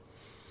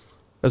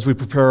As we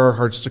prepare our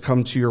hearts to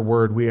come to your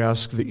word, we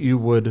ask that you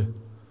would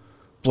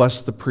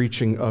bless the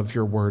preaching of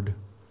your word,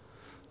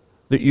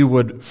 that you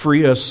would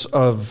free us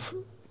of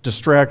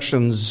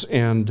distractions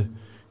and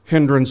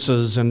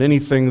hindrances and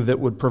anything that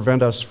would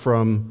prevent us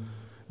from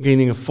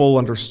gaining a full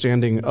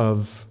understanding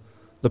of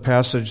the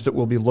passage that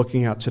we'll be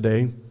looking at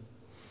today.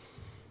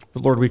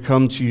 But Lord, we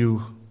come to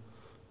you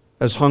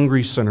as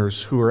hungry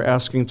sinners who are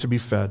asking to be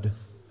fed.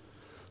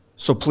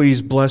 So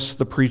please bless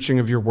the preaching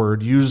of your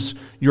word. Use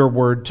your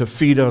word to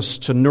feed us,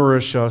 to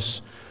nourish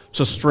us,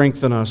 to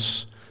strengthen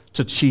us,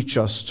 to teach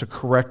us, to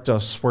correct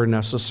us where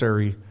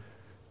necessary,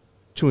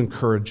 to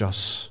encourage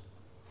us,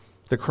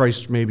 that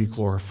Christ may be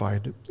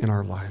glorified in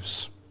our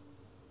lives.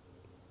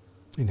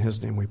 In his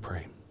name we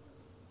pray.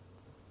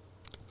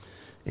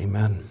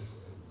 Amen.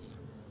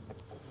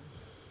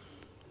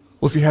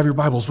 Well, if you have your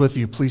Bibles with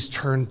you, please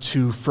turn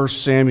to 1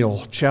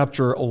 Samuel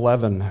chapter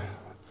 11.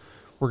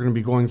 We're going to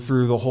be going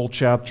through the whole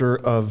chapter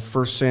of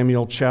 1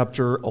 Samuel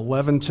chapter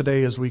 11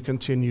 today as we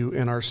continue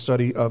in our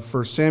study of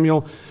 1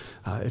 Samuel.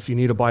 If you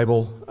need a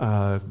Bible,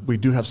 we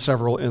do have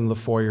several in the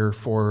foyer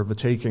for the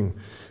taking.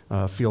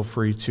 Feel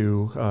free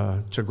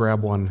to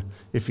grab one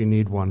if you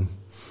need one.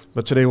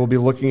 But today we'll be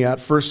looking at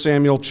 1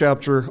 Samuel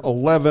chapter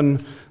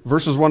 11,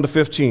 verses 1 to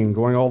 15,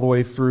 going all the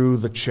way through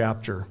the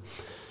chapter.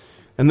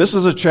 And this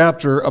is a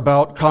chapter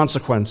about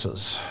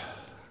consequences.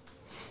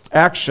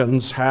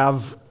 Actions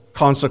have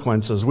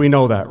consequences. We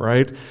know that,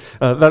 right?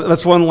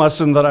 That's one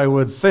lesson that I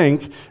would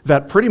think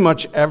that pretty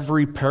much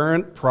every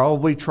parent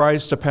probably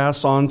tries to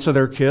pass on to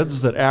their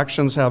kids, that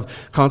actions have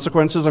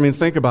consequences. I mean,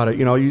 think about it.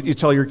 You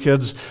tell your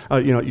kids,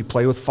 you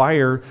play with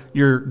fire,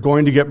 you're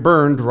going to get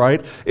burned,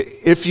 right?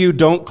 If you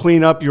don't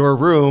clean up your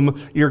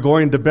room, you're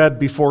going to bed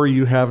before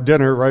you have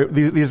dinner, right?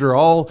 These are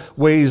all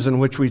ways in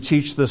which we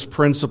teach this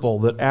principle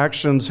that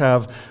actions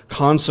have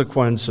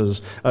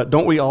consequences.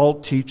 Don't we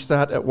all teach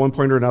that at one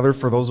point or another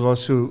for those of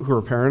us who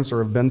are parents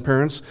or have been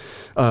parents?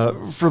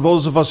 For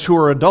those of us who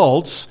are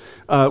adults,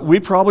 we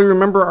probably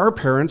remember our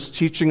parents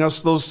teaching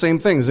us those same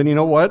things. And you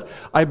know what?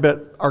 I bet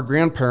our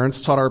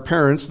grandparents taught our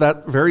parents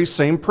that very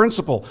same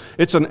principle.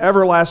 It's an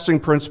everlasting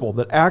principle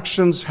that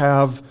actions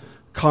have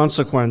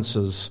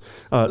consequences.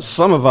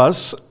 Some of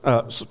us,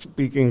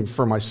 speaking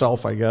for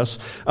myself, I guess,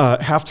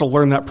 have to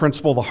learn that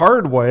principle the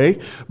hard way,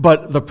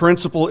 but the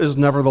principle is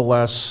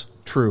nevertheless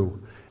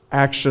true.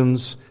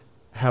 Actions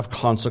have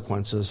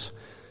consequences.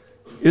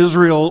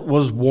 Israel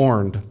was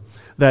warned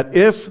that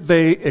if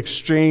they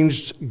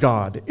exchanged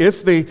God,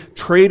 if they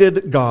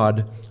traded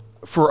God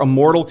for a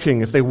mortal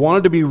king, if they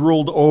wanted to be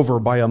ruled over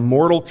by a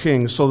mortal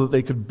king so that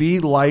they could be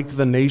like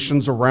the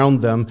nations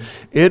around them,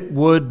 it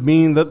would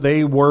mean that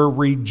they were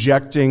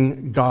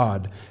rejecting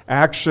God.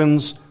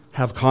 Actions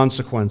have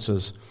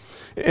consequences.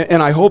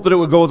 And I hope that it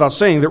would go without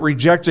saying that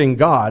rejecting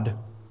God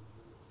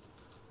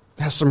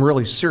has some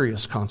really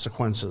serious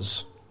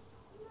consequences.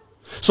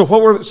 So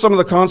what were some of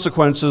the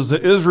consequences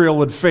that Israel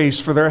would face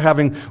for their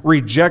having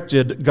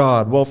rejected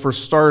God? Well, for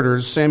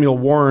starters, Samuel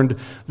warned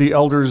the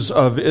elders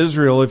of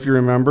Israel, if you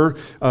remember,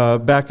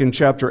 back in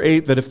chapter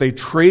 8, that if they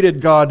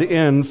traded God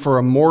in for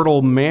a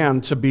mortal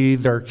man to be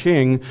their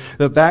king,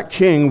 that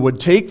king would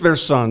take their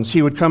sons,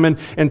 he would come in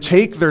and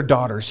take their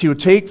daughters, he would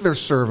take their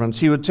servants,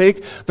 he would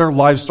take their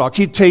livestock,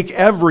 he'd take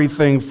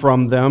everything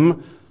from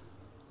them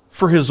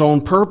for his own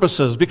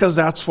purposes, because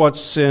that's what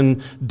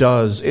sin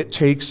does. It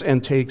takes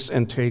and takes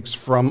and takes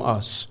from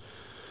us.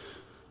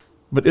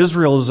 But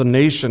Israel as a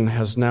nation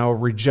has now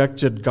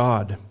rejected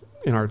God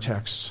in our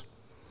text.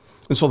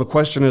 And so the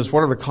question is,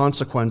 what are the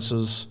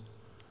consequences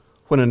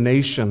when a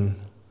nation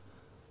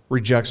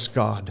rejects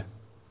God?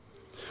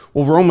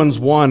 Well, Romans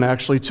 1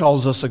 actually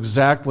tells us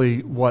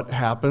exactly what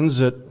happens.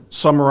 It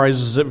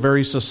summarizes it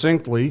very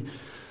succinctly.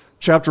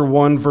 Chapter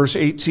 1, verse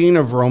 18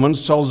 of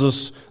Romans tells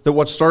us that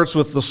what starts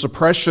with the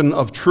suppression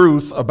of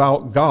truth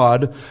about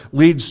God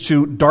leads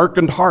to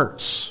darkened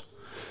hearts.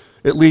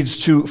 It leads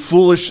to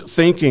foolish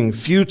thinking,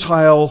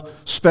 futile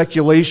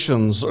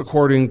speculations,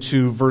 according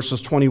to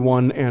verses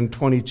 21 and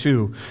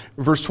 22.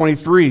 Verse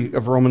 23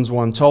 of Romans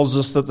 1 tells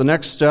us that the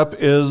next step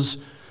is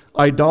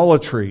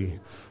idolatry.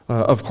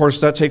 Of course,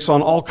 that takes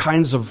on all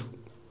kinds of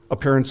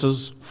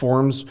appearances,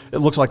 forms. It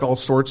looks like all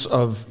sorts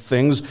of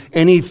things.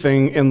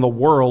 Anything in the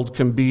world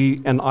can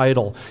be an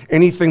idol.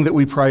 Anything that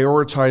we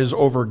prioritize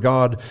over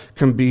God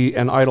can be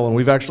an idol. And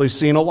we've actually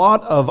seen a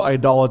lot of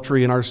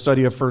idolatry in our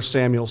study of 1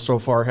 Samuel so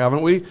far,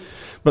 haven't we?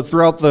 But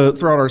throughout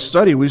our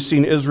study, we've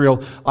seen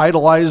Israel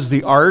idolize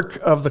the Ark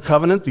of the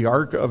Covenant, the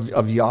Ark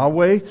of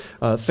Yahweh,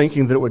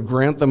 thinking that it would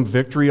grant them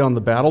victory on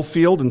the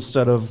battlefield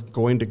instead of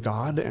going to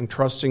God and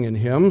trusting in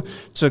Him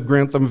to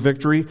grant them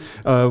victory.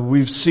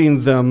 We've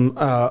seen them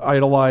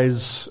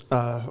idolize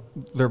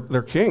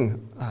their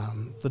king,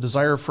 the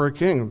desire for a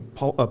king,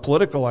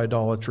 political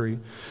idolatry.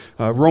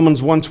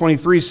 Romans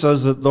 1:23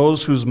 says that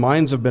those whose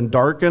minds have been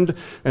darkened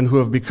and who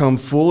have become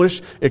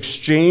foolish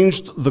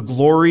exchanged the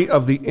glory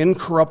of the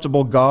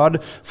incorruptible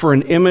God for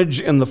an image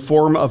in the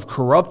form of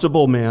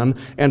corruptible man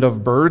and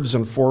of birds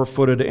and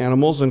four-footed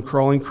animals and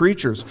crawling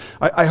creatures.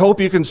 I hope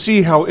you can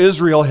see how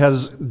Israel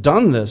has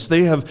done this.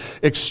 They have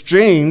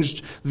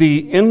exchanged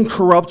the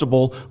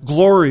incorruptible,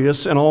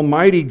 glorious, and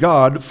almighty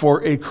God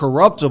for a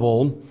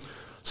corruptible,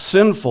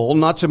 sinful,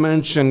 not to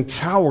mention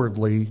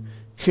cowardly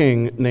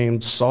king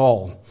named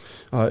Saul.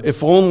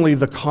 If only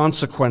the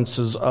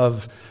consequences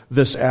of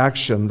this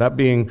action, that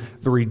being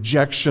the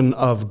rejection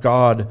of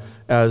God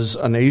as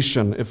a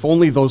nation, if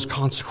only those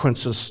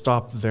consequences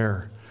stopped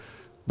there.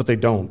 But they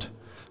don't.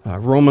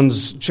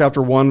 Romans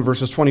chapter 1,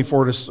 verses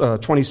 24 to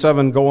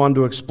 27 go on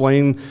to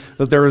explain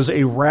that there is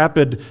a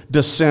rapid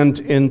descent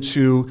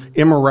into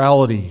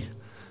immorality.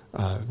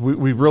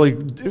 We really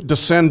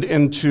descend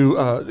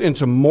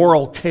into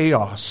moral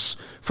chaos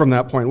from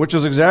that point, which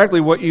is exactly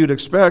what you'd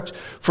expect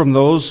from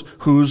those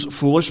whose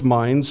foolish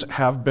minds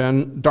have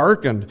been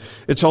darkened.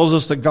 It tells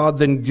us that God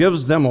then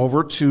gives them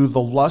over to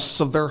the lusts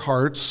of their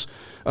hearts,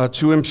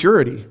 to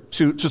impurity,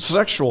 to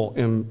sexual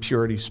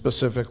impurity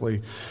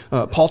specifically.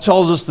 Paul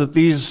tells us that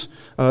these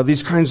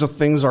kinds of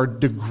things are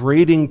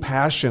degrading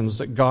passions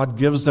that God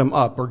gives them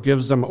up or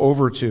gives them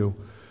over to.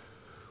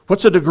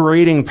 What's a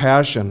degrading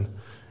passion?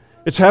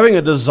 It's having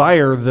a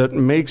desire that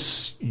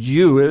makes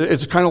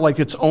it's kind of like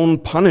its own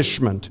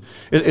punishment.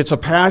 It's a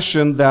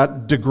passion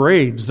that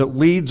degrades, that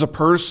leads a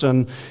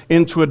person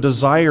into a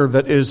desire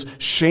that is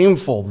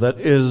shameful,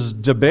 that is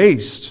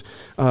debased,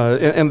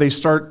 and they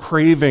start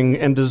craving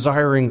and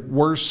desiring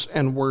worse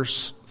and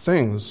worse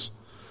things.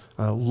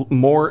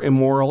 More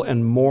immoral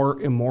and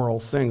more immoral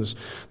things.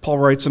 Paul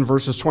writes in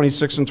verses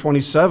 26 and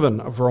 27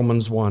 of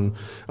Romans 1,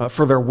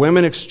 "For their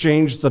women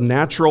exchanged the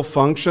natural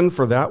function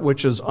for that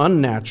which is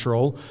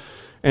unnatural,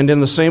 and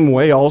in the same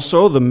way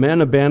also the men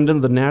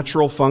abandoned the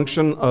natural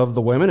function of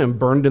the women and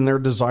burned in their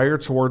desire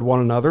toward one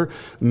another,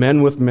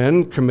 men with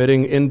men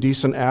committing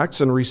indecent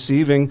acts and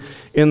receiving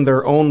in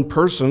their own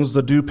persons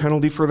the due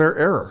penalty for their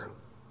error."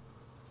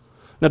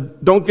 Now,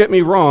 don't get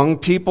me wrong,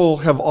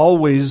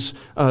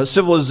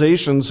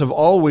 civilizations have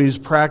always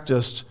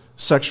practiced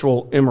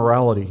sexual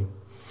immorality.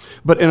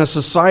 But in a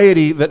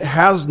society that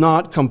has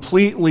not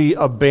completely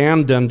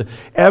abandoned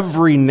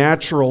every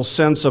natural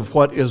sense of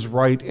what is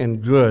right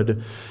and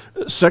good,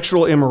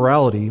 sexual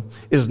immorality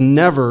is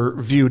never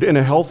viewed in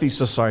a healthy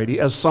society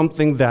as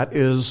something that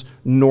is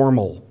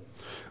normal.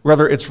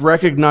 Rather, it's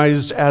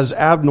recognized as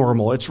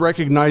abnormal. It's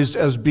recognized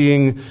as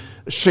being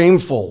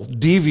shameful,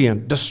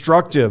 deviant,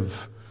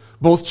 destructive,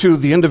 both to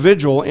the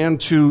individual and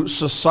to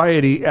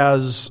society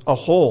as a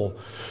whole.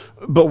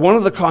 But one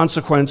of the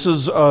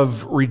consequences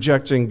of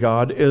rejecting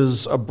God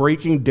is a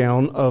breaking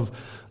down of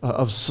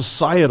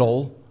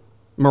societal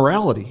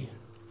morality.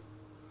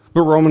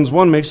 But Romans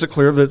 1 makes it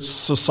clear that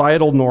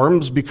societal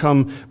norms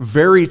become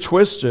very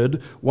twisted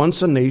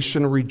once a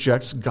nation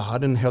rejects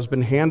God and has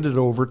been handed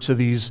over to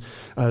these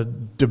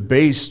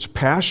debased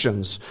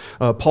passions.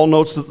 Paul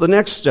notes that the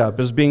next step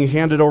is being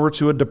handed over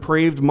to a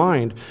depraved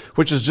mind,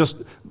 which is just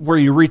where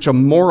you reach a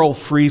moral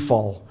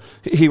freefall.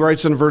 He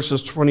writes in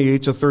verses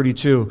 28 to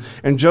 32,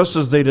 "And just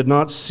as they did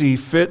not see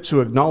fit to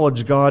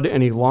acknowledge God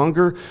any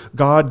longer,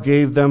 God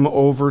gave them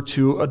over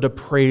to a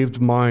depraved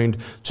mind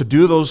to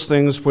do those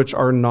things which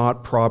are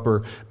not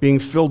proper, being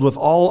filled with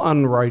all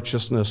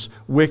unrighteousness,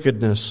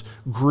 wickedness,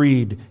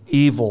 greed,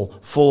 evil,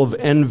 full of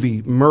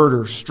envy,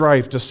 murder,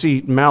 strife,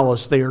 deceit,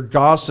 malice. They are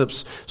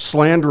gossips,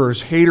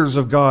 slanderers, haters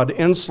of God,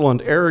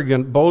 insolent,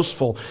 arrogant,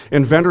 boastful,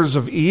 inventors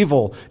of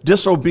evil,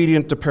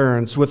 disobedient to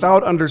parents,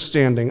 without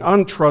understanding,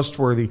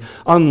 untrustworthy,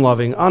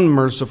 unloving,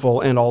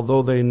 unmerciful, and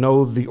although they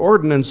know the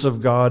ordinance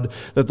of God,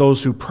 that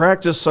those who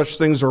practice such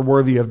things are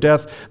worthy of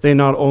death, they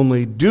not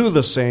only do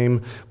the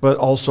same, but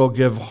also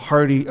give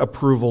hearty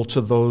approval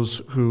to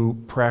those who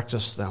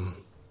practice them."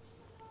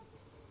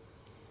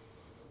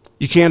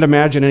 You can't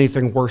imagine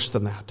anything worse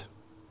than that,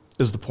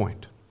 is the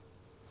point.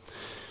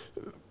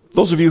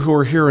 Those of you who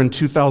were here in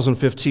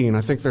 2015,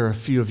 I think there are a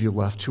few of you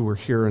left who were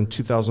here in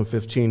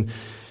 2015,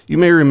 you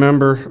may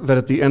remember that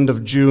at the end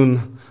of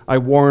June, I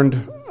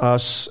warned our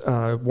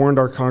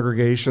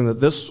congregation that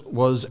this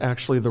was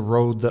actually the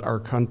road that our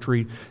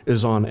country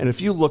is on. And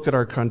if you look at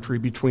our country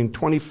between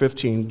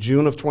 2015,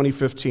 June of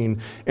 2015,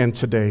 and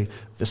today,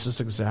 this is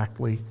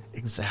exactly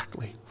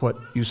what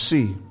you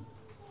see.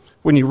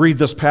 When you read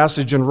this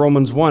passage in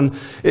Romans 1,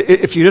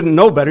 if you didn't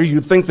know better,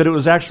 you'd think that it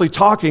was actually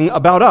talking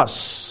about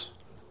us.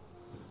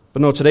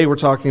 But no, today we're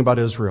talking about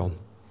Israel.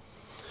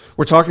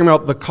 We're talking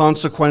about the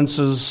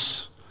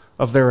consequences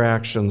of their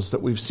actions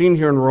that we've seen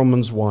here in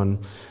Romans 1,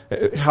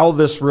 how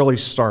this really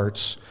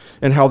starts,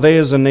 and how they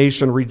as a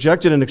nation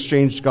rejected and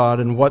exchanged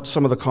God, and what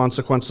some of the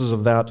consequences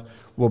of that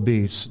will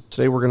be. So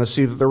today we're going to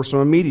see that there were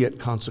some immediate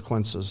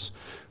consequences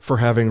for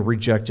having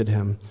rejected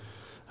him.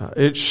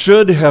 It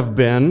should have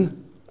been,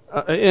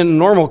 in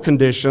normal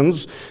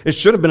conditions, it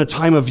should have been a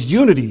time of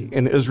unity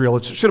in Israel.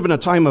 It should have been a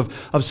time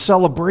of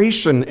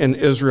celebration in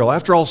Israel.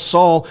 After all,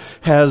 Saul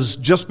has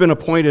just been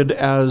appointed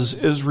as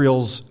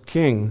Israel's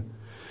king.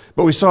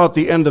 But we saw at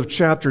the end of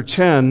chapter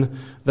 10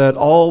 that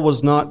all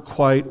was not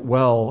quite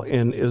well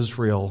in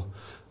Israel.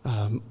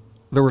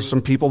 there were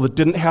some people that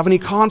didn't have any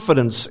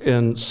confidence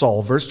in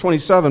Saul. Verse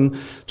 27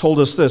 told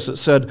us this. It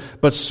said,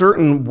 "But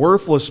certain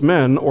worthless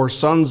men, or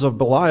sons of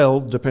Belial,"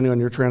 depending on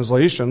your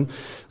translation,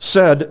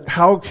 "said,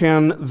 'How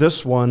can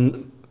this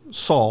one,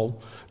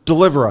 Saul,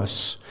 deliver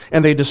us?'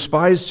 And they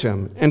despised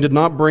him and did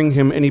not bring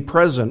him any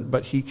present,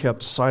 but he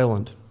kept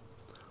silent."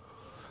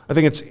 I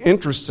think it's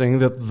interesting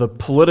that the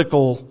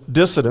political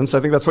dissidents,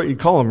 I think that's what you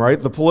call them,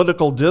 right? The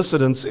political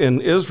dissidents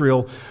in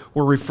Israel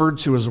were referred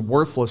to as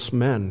worthless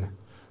men.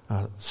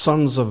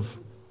 Sons of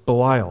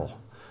Belial.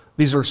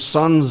 These are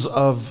sons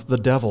of the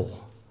devil.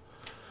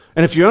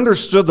 And if you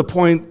understood the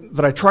point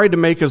that I tried to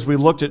make as we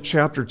looked at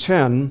chapter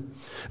 10,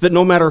 that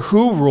no matter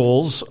who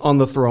rules on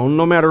the throne,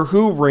 no matter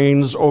who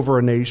reigns over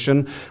a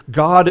nation,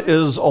 God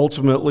is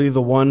ultimately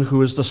the one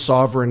who is the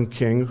sovereign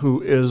king,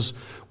 who is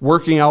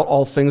working out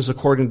all things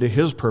according to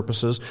his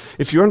purposes.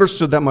 If you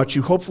understood that much,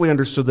 you hopefully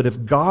understood that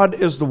if God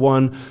is the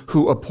one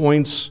who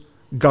appoints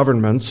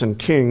governments and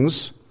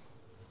kings,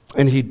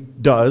 and he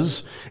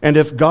does, and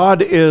if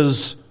God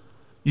is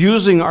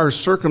using our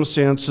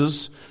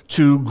circumstances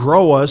to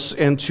grow us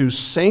and to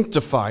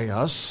sanctify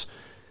us,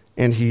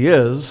 and he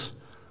is,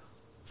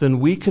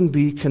 then we can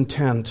be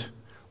content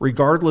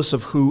regardless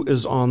of who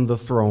is on the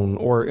throne,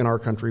 or in our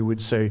country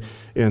we'd say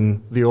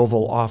in the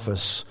Oval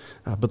Office.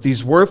 But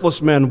these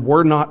worthless men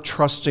were not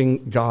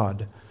trusting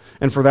God,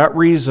 and for that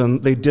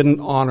reason they didn't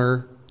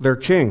honor their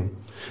king.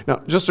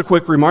 Now, just a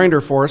quick reminder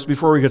for us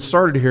before we get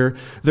started here,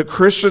 that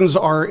Christians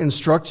are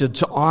instructed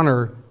to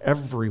honor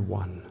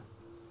everyone,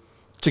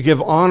 to give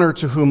honor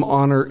to whom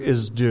honor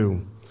is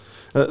due.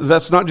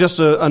 That's not just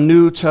a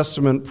New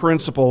Testament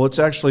principle. It's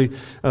actually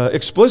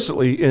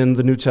explicitly in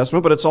the New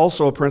Testament, but it's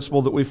also a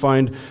principle that we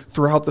find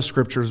throughout the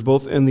Scriptures,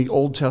 both in the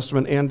Old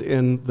Testament and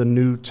in the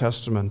New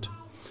Testament,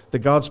 that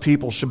God's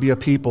people should be a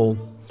people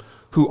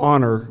who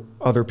honor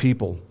other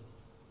people.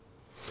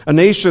 A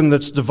nation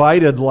that's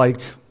divided like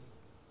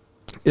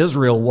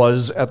Israel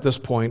was at this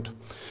point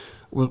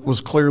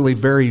was clearly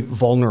very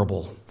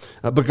vulnerable.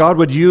 But God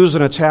would use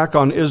an attack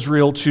on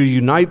Israel to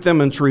unite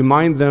them and to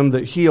remind them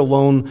that he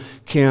alone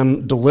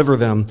can deliver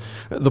them.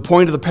 The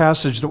point of the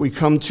passage that we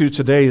come to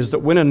today is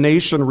that when a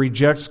nation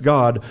rejects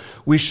God,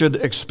 we should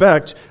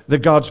expect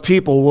that God's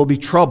people will be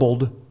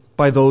troubled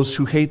by those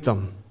who hate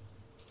them.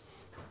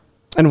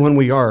 And when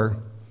we are,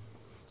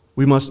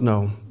 we must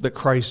know that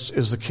Christ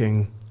is the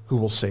King who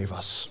will save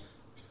us.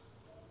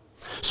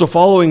 So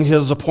following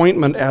his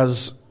appointment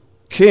as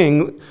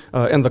king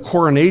and the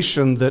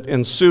coronation that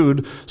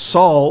ensued,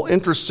 Saul,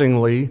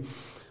 interestingly,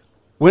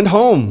 went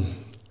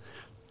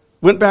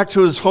back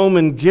to his home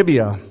in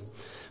Gibeah,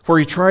 where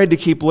he tried to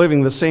keep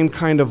living the same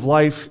kind of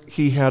life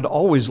he had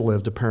always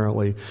lived,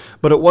 apparently.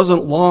 But it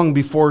wasn't long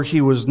before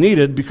he was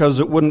needed, because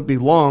it wouldn't be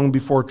long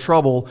before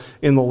trouble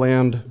in the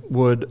land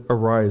would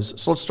arise.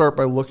 So let's start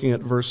by looking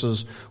at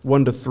verses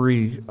 1 to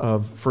 3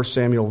 of 1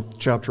 Samuel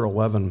chapter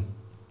 11.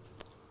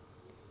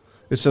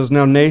 It says,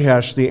 "Now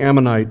Nahash the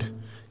Ammonite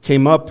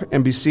came up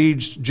and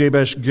besieged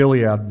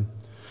Jabesh-Gilead.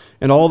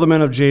 And all the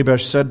men of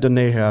Jabesh said to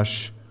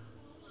Nahash,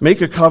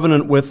 'Make a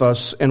covenant with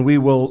us, and we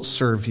will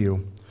serve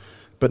you.'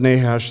 But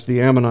Nahash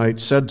the Ammonite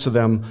said to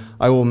them,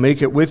 'I will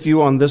make it with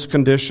you on this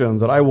condition,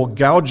 that I will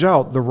gouge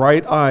out the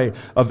right eye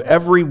of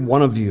every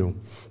one of you.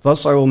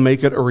 Thus I will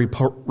make it a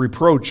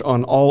reproach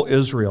on all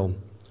Israel.'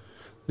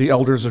 The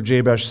elders of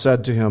Jabesh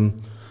said to him,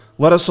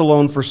 'Let us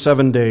alone for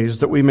 7 days,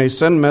 that we may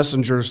send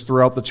messengers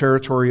throughout the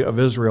territory of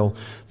Israel.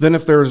 Then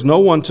if there is no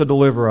one to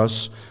deliver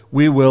us,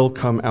 we will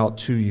come out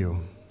to you.'"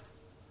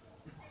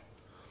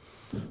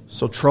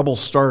 So trouble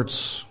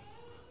starts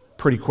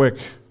pretty quick.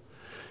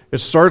 It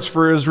starts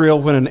for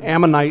Israel when an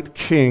Ammonite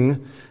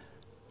king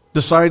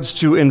decides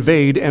to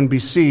invade and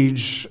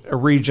besiege a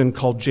region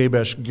called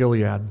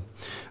Jabesh-Gilead.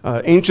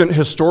 Ancient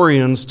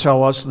historians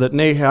tell us that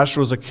Nahash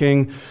was a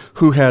king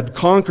who had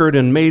conquered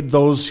and made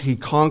those he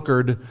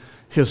conquered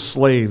his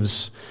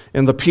slaves.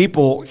 And the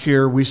people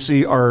here we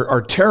see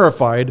are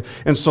terrified,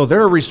 and so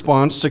their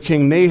response to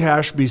King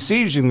Nahash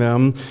besieging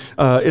them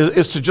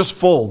is to just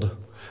fold.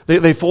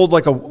 They fold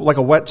like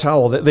a wet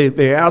towel.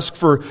 They ask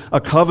for a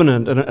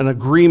covenant, an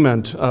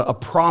agreement, a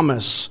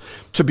promise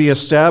to be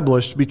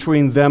established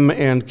between them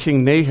and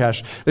King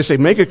Nahash. They say,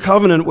 "Make a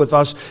covenant with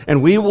us,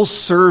 and we will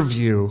serve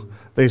you,"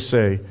 they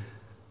say.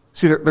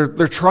 See,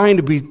 they're trying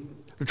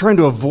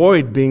to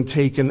avoid being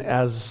taken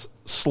as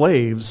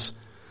slaves,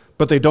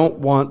 but they don't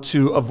want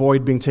to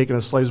avoid being taken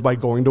as slaves by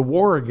going to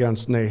war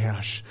against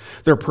Nahash.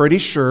 They're pretty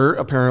sure,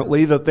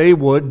 apparently, that they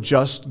would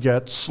just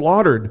get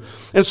slaughtered.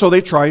 And so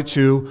they try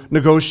to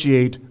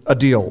negotiate a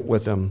deal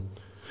with him.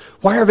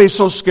 Why are they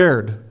so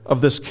scared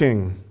of this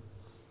king?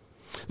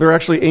 There are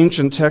actually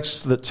ancient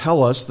texts that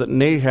tell us that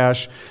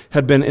Nahash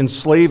had been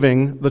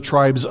enslaving the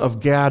tribes of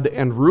Gad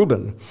and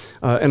Reuben.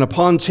 And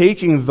upon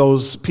taking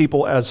those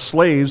people as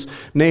slaves,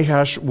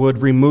 Nahash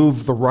would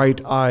remove the right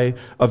eye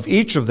of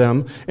each of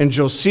them. And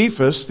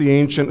Josephus, the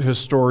ancient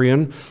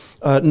historian,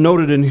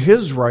 noted in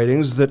his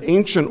writings that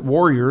ancient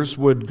warriors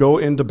would go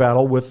into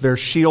battle with their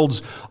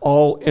shields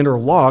all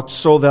interlocked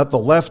so that the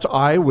left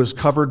eye was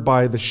covered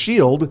by the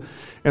shield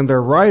and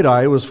their right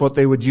eye was what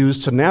they would use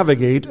to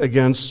navigate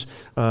against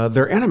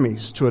their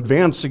enemies, to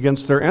advance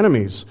against their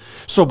enemies.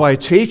 So by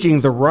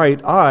taking the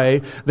right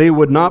eye, they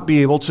would not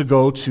be able to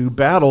go to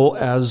battle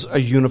as a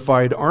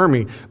unified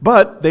army,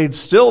 but they'd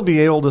still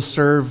be able to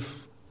serve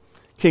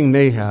King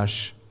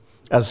Nahash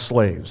as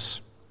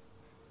slaves.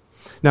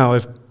 Now,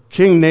 if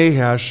King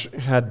Nahash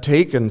had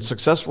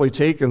successfully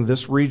taken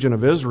this region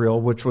of Israel,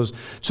 which was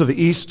to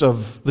the east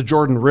of the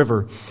Jordan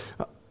River,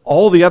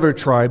 all the other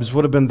tribes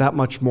would have been that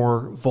much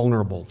more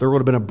vulnerable. There would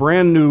have been a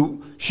brand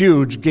new,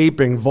 huge,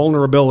 gaping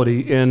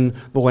vulnerability in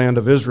the land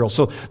of Israel.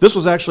 So this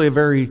was actually a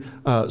very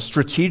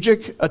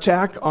strategic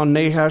attack on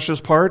Nahash's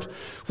part,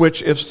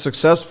 which, if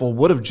successful,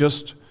 would have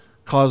just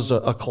caused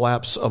a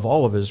collapse of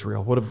all of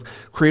Israel, would have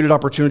created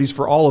opportunities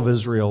for all of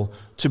Israel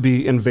to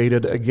be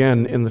invaded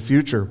again in the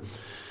future.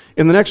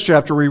 In the next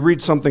chapter, we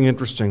read something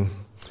interesting.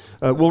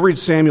 We'll read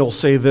Samuel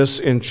say this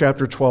in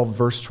chapter 12,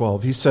 verse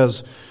 12. He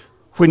says,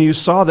 "When you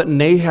saw that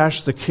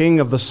Nahash, the king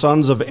of the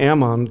sons of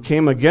Ammon,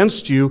 came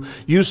against you,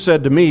 you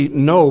said to me,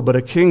 'No, but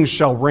a king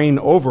shall reign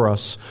over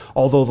us,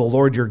 although the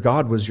Lord your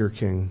God was your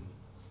king.'"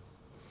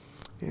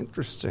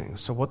 Interesting.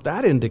 So what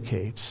that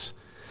indicates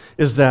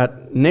is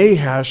that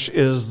Nahash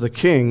is the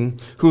king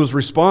who is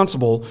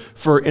responsible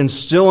for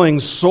instilling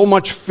so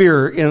much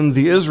fear in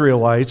the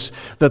Israelites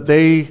that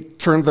they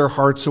turned their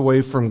hearts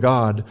away from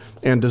God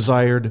and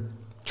desired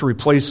to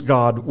replace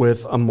God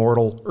with a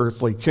mortal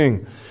earthly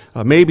king.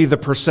 Maybe the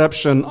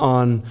perception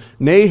on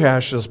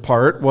Nahash's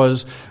part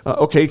was,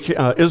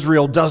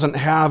 Israel doesn't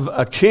have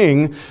a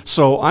king,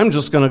 so I'm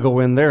just going to go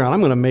in there and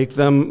I'm going to make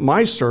them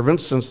my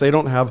servants since they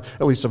don't have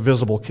at least a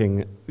visible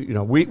king.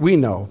 We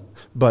know.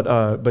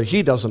 But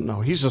he doesn't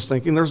know. He's just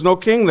thinking there's no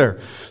king there.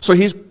 So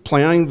he's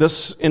planning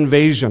this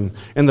invasion,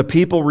 and the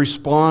people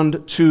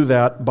respond to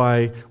that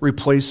by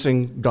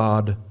replacing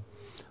God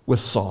with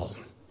Saul.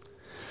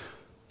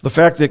 The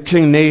fact that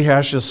King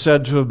Nahash is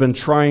said to have been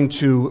trying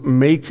to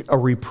make a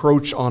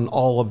reproach on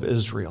all of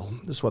Israel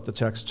is what the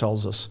text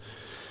tells us.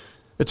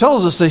 It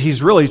tells us that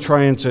he's really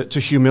trying to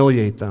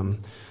humiliate them.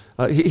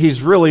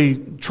 He's really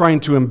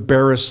trying to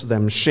embarrass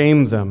them,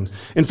 shame them.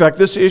 In fact,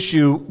 this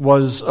issue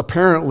was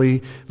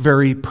apparently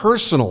very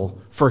personal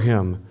for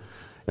him.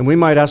 And we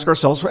might ask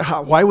ourselves,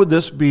 why would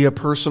this be a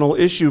personal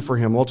issue for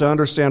him? Well, to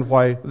understand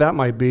why that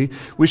might be,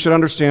 we should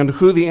understand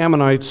who the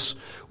Ammonites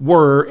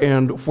were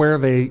and where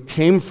they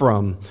came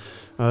from.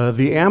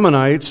 The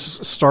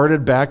Ammonites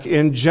started back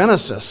in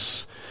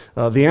Genesis.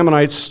 The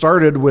Ammonites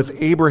started with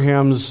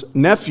Abraham's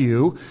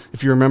nephew,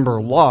 if you remember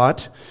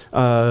Lot.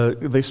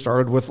 They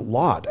started with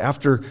Lot.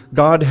 After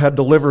God had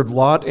delivered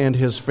Lot and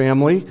his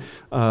family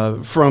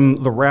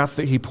from the wrath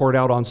that he poured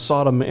out on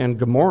Sodom and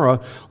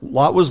Gomorrah,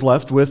 Lot was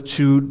left with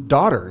 2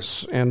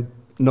 daughters and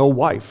no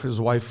wife.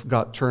 His wife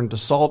got turned to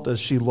salt as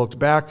she looked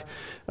back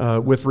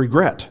with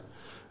regret.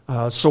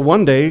 So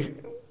one day,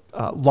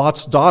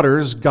 Lot's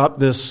daughters got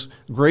this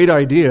great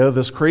idea,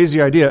 this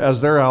crazy idea, as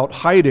they're out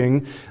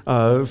hiding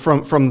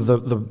from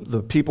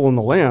the people in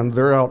the land.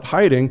 They're out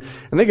hiding,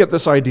 and they get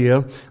this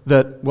idea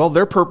that, well,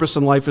 their purpose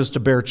in life is to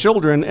bear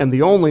children, and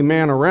the only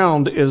man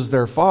around is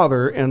their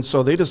father, and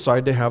so they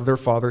decide to have their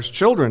father's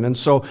children. And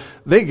so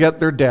they get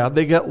their dad,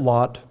 they get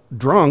Lot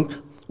drunk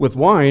with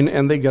wine,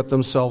 and they get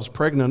themselves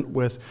pregnant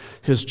with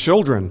his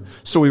children.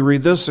 So we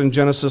read this in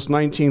Genesis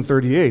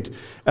 19:38.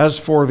 "As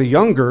for the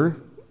younger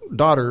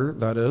daughter,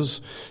 that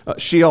is,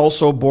 she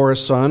also bore a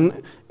son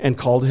and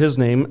called his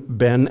name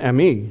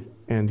Ben-Ami,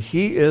 and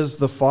he is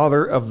the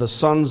father of the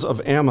sons of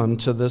Ammon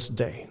to this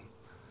day."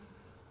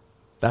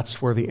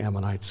 That's where the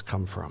Ammonites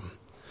come from.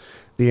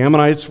 The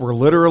Ammonites were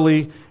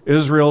literally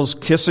Israel's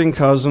kissing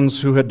cousins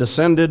who had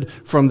descended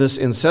from this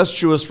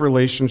incestuous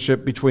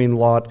relationship between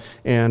Lot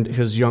and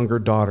his younger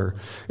daughter.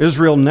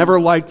 Israel never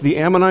liked the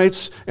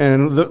Ammonites,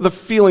 and the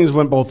feelings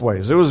went both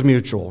ways. It was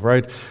mutual,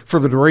 right, for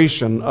the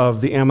duration of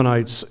the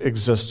Ammonites'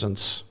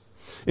 existence.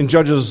 In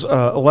Judges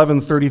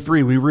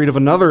 11:33, we read of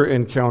another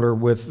encounter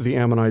with the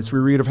Ammonites. We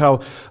read of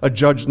how a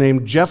judge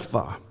named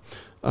Jephthah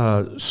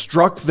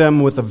struck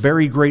them with a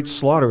very great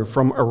slaughter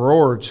from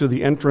Aroer to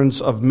the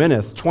entrance of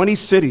Minnith, 20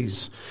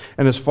 cities,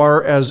 and as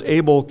far as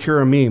Abel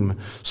Kiramim.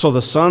 So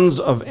the sons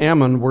of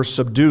Ammon were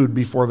subdued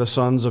before the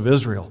sons of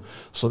Israel.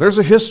 So there's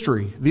a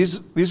history.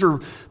 These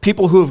are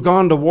people who have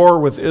gone to war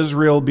with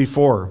Israel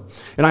before.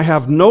 And I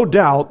have no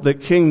doubt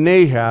that King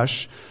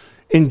Nahash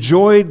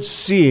enjoyed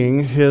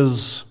seeing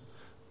his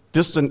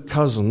distant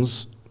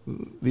cousins,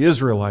 the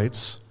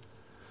Israelites,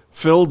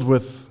 filled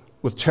with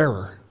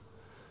terror,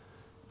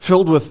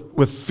 filled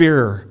with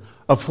fear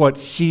of what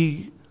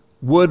he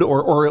would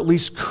or at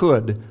least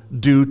could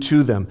do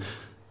to them.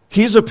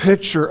 He's a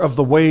picture of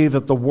the way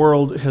that the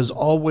world has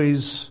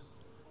always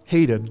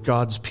hated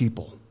God's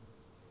people.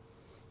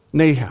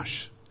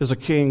 Nahash is a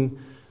king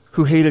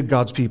who hated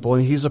God's people,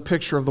 and he's a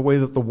picture of the way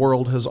that the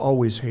world has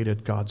always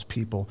hated God's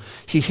people.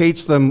 He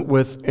hates them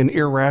with an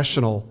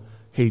irrational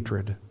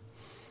hatred.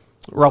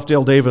 Ralph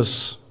Dale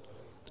Davis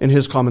in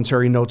his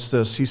commentary, notes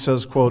this. He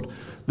says, quote,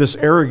 "This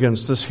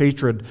arrogance, this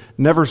hatred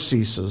never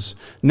ceases.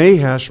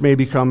 Nahash may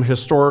become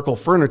historical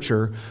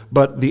furniture,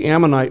 but the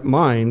Ammonite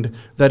mind,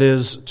 that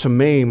is, to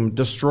maim,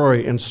 destroy,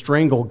 and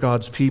strangle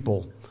God's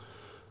people,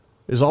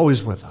 is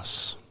always with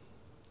us."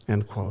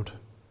 End quote.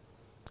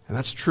 And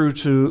that's true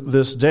to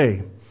this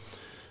day.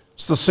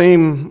 It's the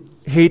same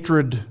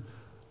hatred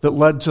that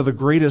led to the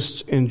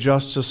greatest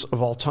injustice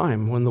of all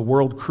time, when the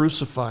world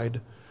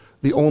crucified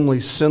the only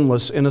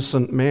sinless,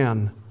 innocent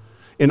man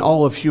in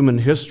all of human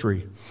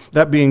history,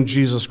 that being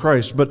Jesus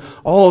Christ. But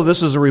all of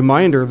this is a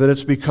reminder that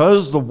it's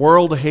because the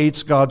world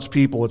hates God's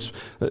people, it's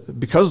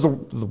because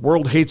the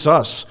world hates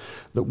us,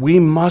 that we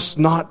must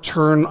not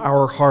turn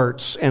our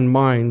hearts and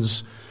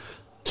minds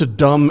to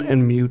dumb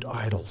and mute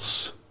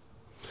idols.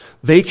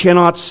 They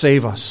cannot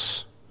save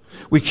us.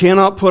 We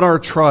cannot put our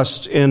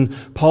trust in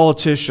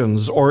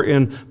politicians or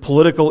in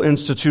political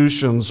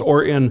institutions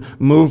or in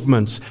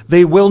movements.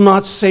 They will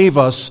not save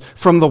us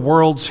from the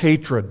world's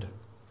hatred.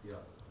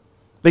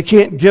 They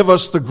can't give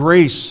us the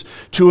grace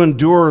to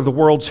endure the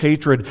world's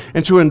hatred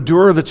and to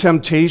endure the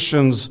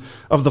temptations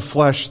of the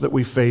flesh that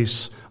we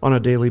face on a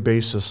daily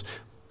basis.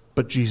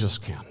 But Jesus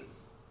can.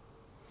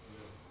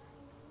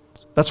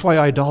 That's why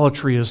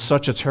idolatry is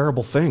such a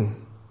terrible thing.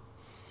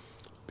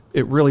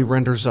 It really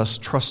renders us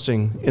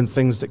trusting in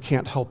things that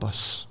can't help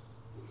us.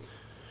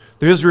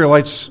 The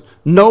Israelites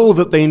know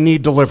that they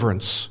need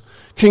deliverance.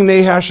 King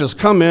Nahash has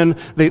come in,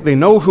 they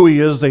know who he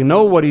is, they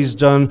know what he's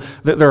done,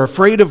 that they're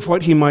afraid of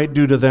what he might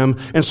do to them,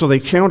 and so they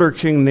counter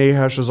King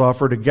Nahash's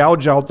offer to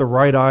gouge out the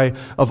right eye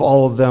of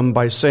all of them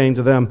by saying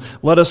to them,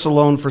 "Let us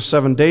alone for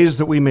 7 days,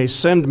 that we may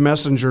send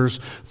messengers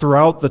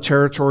throughout the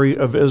territory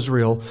of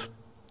Israel.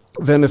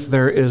 Then if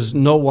there is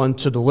no one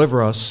to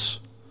deliver us,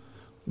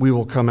 we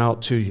will come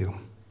out to you."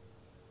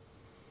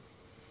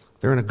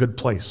 They're in a good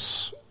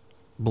place,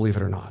 believe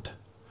it or not,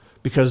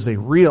 because they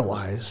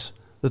realize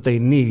that they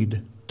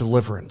need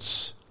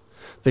deliverance.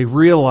 They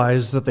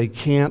realize that they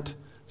can't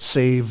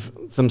save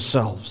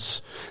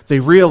themselves.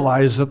 They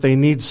realize that they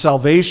need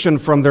salvation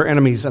from their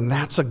enemies, and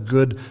that's a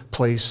good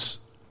place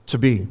to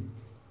be.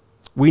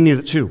 We need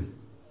it too,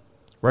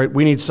 right?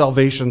 We need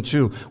salvation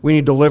too. We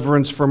need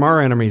deliverance from our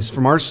enemies,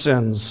 from our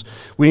sins.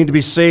 We need to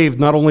be saved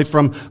not only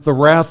from the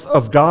wrath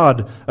of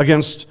God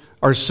against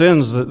our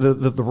sins,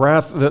 the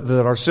wrath that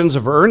our sins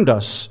have earned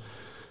us,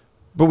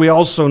 but we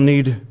also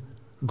need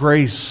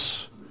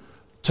grace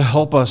to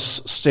help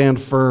us stand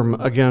firm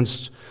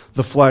against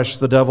the flesh,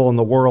 the devil, and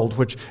the world,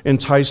 which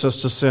entice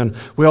us to sin.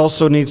 We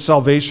also need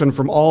salvation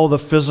from all the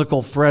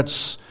physical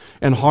threats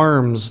and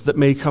harms that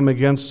may come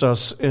against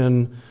us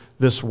in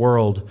this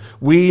world.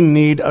 We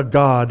need a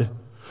God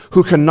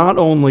who can not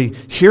only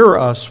hear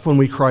us when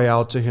we cry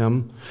out to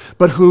him,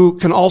 but who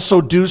can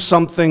also do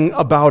something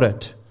about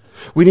it.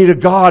 We need a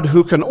God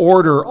who can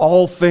order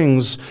all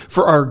things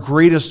for our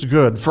greatest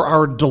good, for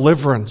our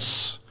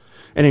deliverance.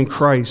 And in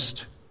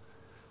Christ,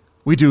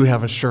 we do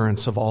have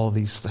assurance of all of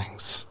these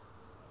things.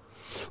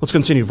 Let's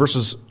continue,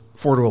 verses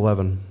 4 to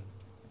 11.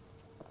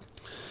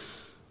 It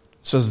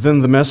says,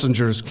 "Then the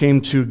messengers came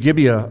to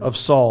Gibeah of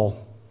Saul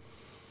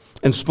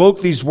and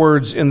spoke these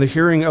words in the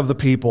hearing of the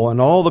people,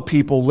 and all the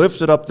people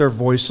lifted up their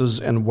voices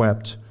and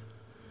wept.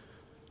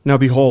 Now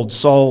behold,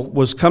 Saul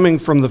was coming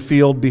from the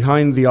field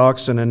behind the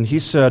oxen, and he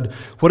said,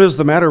 'What is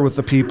the matter with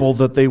the people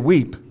that they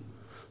weep?'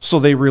 So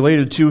they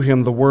related to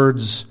him the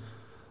words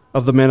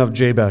of the men of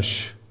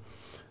Jabesh.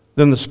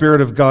 Then the Spirit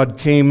of God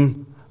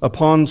came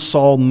upon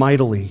Saul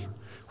mightily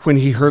when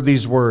he heard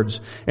these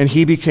words, and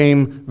he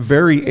became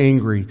very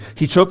angry.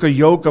 He took a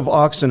yoke of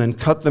oxen and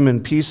cut them in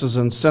pieces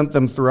and sent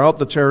them throughout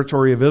the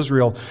territory of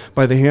Israel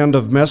by the hand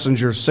of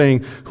messengers,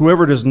 saying,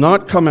 'Whoever does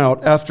not come out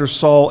after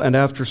Saul and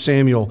after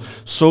Samuel,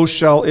 so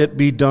shall it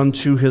be done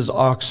to his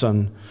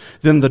oxen.'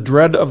 Then the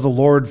dread of the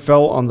Lord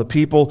fell on the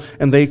people,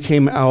 and they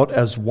came out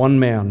as one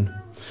man.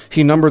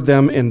 He numbered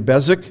them in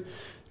Bezek,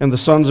 and the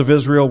sons of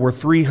Israel were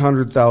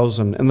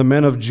 300,000, and the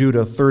men of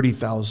Judah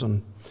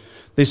 30,000.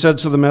 They said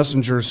to the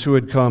messengers who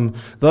had come,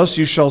 'Thus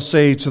you shall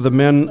say to the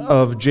men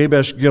of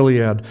Jabesh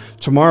Gilead,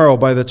 tomorrow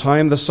by the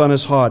time the sun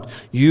is hot,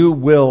 you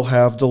will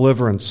have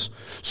deliverance.'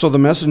 So the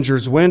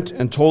messengers went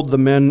and told the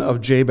men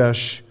of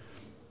Jabesh,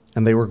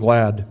 and they were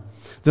glad.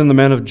 Then the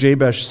men of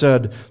Jabesh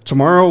said,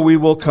 'Tomorrow we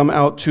will come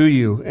out to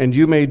you, and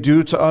you may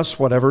do to us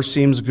whatever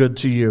seems good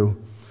to you.'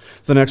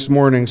 The next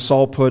morning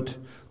Saul put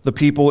the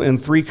people in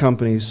 3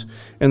 companies,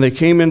 and they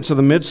came into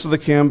the midst of the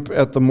camp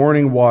at the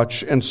morning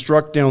watch and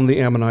struck down the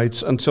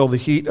Ammonites until the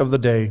heat of the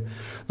day.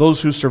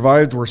 Those who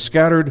survived were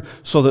scattered,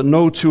 so that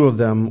no 2 of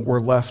them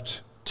were left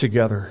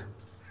together."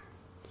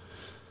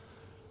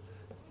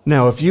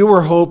 Now, if you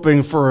were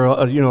hoping for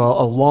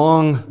a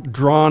long,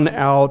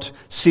 drawn-out,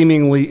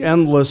 seemingly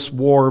endless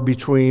war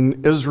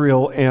between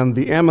Israel and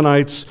the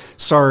Ammonites,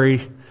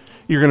 sorry,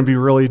 you're going to be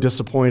really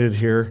disappointed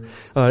here.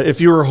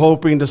 If you were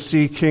hoping to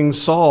see King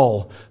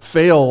Saul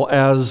fail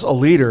as a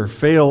leader,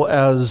 fail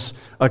as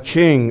a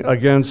king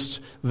against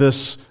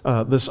this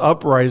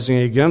uprising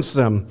against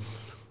them,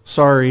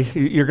 Sorry,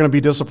 you're going to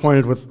be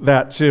disappointed with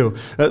that too.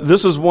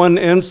 This is one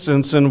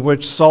instance in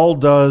which Saul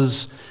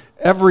does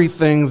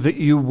everything that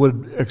you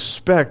would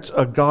expect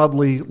a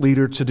godly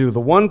leader to do. The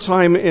one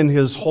time in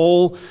his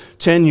whole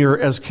tenure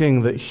as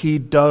king that he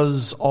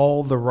does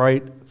all the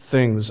right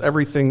things,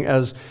 everything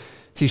as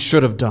he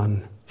should have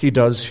done, he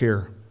does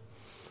here.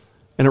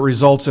 And it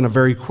results in a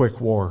very quick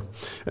war.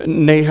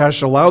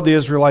 Nahash allowed the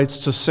Israelites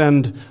to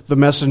send the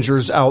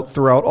messengers out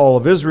throughout all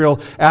of Israel,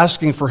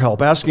 asking for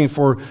help, asking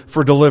for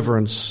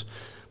deliverance.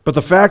 But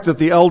the fact that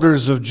the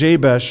elders of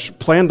Jabesh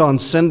planned on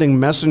sending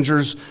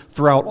messengers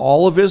throughout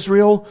all of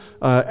Israel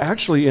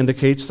actually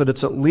indicates that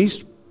it's at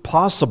least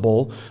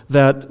possible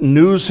that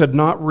news had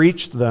not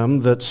reached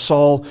them that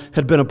Saul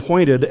had been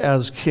appointed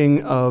as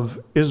king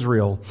of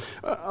Israel.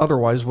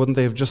 Otherwise, wouldn't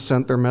they have just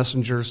sent their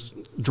messengers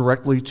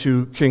directly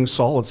to King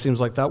Saul? It seems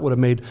like that would have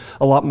made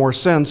a lot more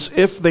sense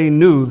if they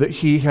knew that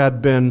he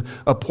had been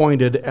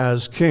appointed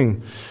as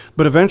king.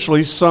 But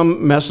eventually,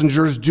 some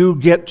messengers do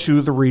get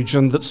to the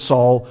region that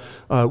Saul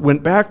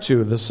went back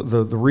to,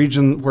 the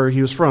region where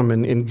he was from,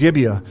 in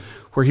Gibeah,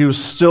 where he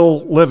was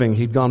still living.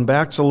 He'd gone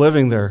back to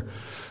living there.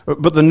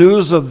 But the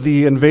news of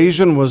the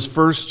invasion was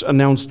first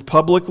announced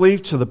publicly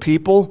to the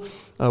people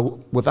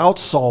without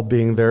Saul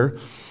being there.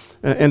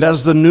 And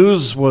as the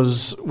news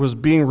was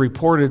being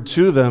reported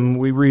to them,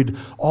 we read,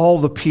 all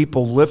the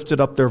people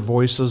lifted up their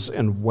voices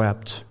and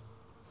wept.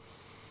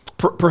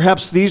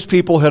 Perhaps these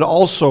people had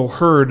also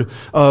heard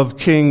of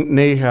King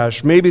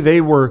Nahash. Maybe they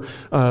were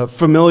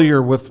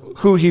familiar with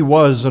who he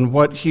was and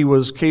what he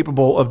was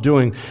capable of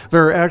doing.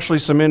 There are actually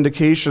some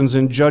indications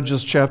in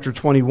Judges chapter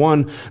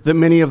 21 that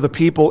many of the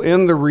people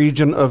in the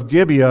region of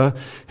Gibeah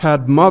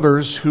had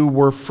mothers who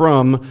were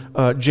from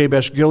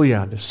Jabesh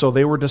Gilead. So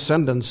they were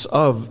descendants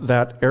of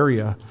that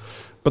area.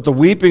 But the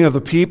weeping of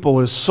the people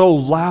is so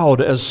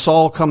loud as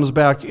Saul comes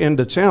back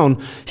into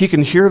town, he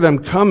can hear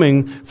them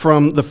coming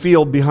from the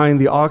field behind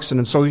the oxen.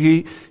 And so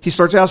he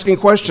starts asking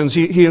questions.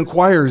 He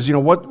inquires,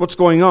 what's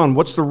going on?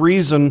 What's the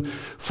reason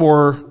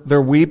for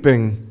their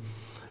weeping?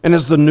 And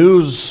as the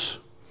news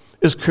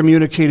is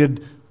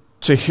communicated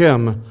to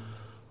him,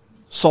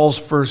 Saul's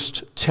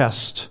first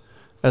test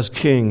as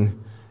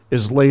king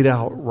is laid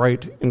out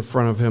right in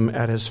front of him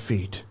at his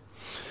feet.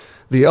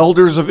 The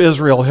elders of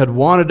Israel had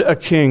wanted a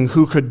king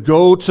who could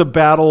go to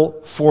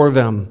battle for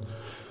them.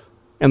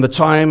 And the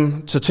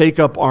time to take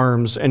up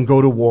arms and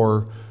go to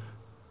war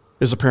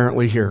is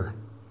apparently here.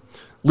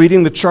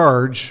 Leading the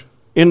charge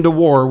into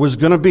war was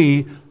going to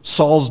be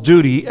Saul's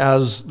duty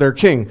as their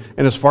king.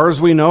 And as far as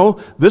we know,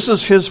 this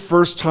is his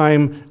first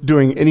time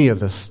doing any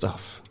of this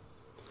stuff.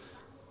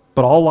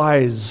 But all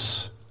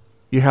eyes,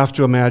 you have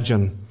to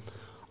imagine,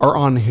 are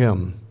on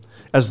him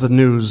as the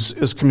news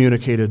is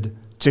communicated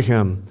to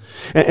him.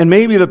 And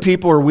maybe the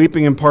people are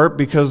weeping in part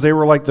because they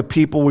were like the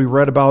people we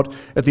read about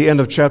at the end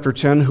of chapter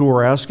 10 who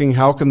were asking,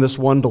 how can this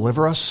one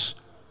deliver us?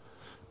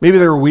 Maybe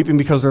they were weeping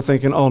because they're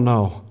thinking, oh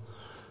no,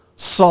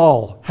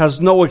 Saul has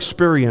no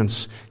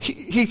experience.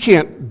 He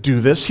can't do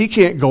this. He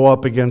can't go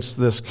up against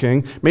this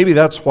king. Maybe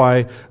that's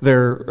why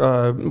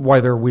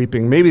they're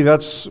weeping. Maybe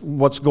that's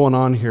what's going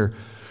on here.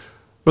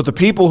 But the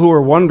people who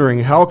are wondering,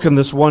 how can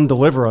this one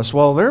deliver us?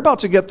 Well, they're about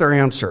to get their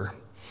answer.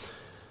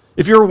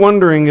 If you're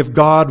wondering if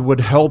God would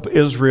help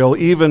Israel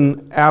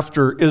even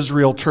after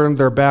Israel turned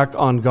their back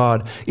on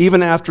God,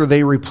 even after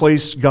they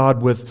replaced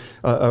God with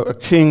a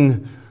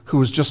king who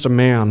was just a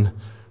man,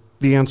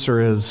 the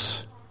answer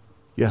is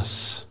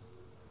yes.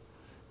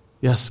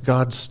 Yes,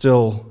 God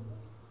still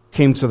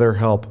came to their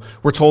help.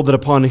 We're told that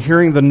upon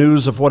hearing the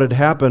news of what had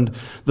happened,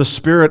 the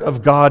Spirit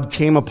of God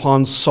came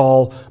upon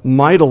Saul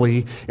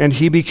mightily, and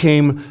he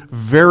became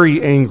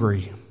very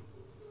angry.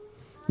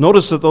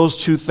 Notice that those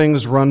two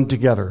things run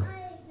together.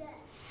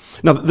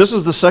 Now, this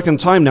is the second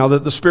time now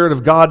that the Spirit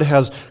of God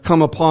has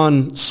come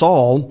upon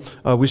Saul.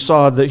 We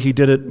saw that he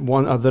did it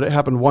that it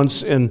happened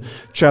once in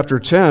chapter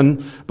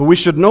 10, but we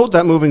should note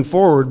that moving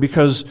forward,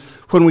 because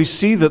when we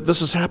see that this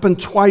has happened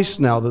twice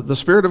now, that the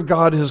Spirit of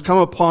God has come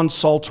upon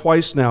Saul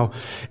twice now,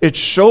 it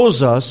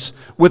shows us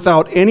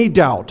without any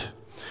doubt,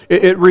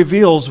 it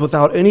reveals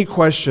without any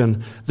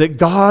question that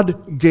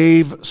God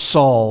gave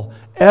Saul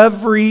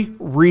every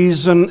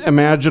reason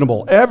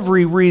imaginable,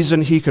 every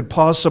reason he could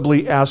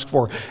possibly ask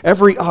for,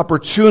 every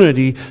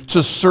opportunity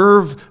to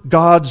serve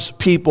God's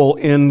people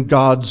in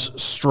God's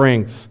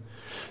strength,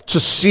 to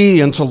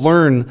see and to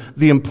learn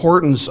the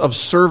importance of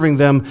serving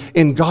them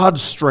in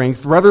God's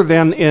strength rather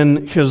than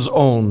in his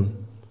own.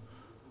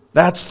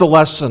 That's the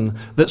lesson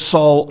that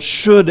Saul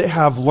should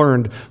have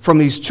learned from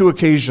these two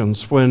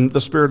occasions when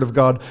the Spirit of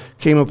God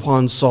came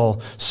upon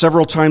Saul.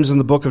 Several times in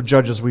the book of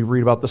Judges, we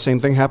read about the same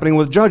thing happening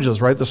with judges,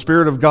 right? The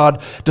Spirit of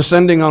God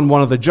descending on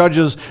one of the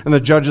judges, and the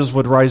judges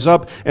would rise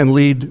up and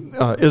lead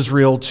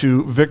Israel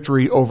to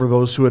victory over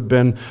those who had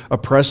been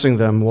oppressing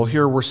them. Well,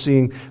 here we're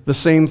seeing the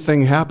same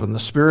thing happen. The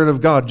Spirit of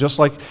God, just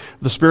like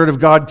the Spirit of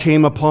God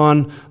came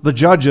upon the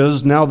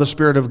judges, now the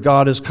Spirit of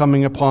God is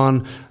coming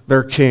upon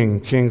their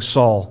king, King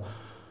Saul.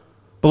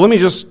 But let me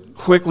just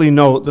quickly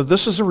note that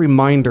this is a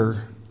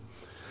reminder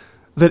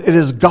that it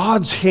is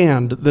God's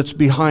hand that's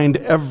behind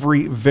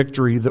every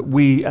victory that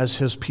we as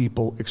His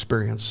people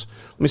experience.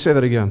 Let me say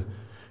that again.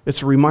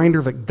 It's a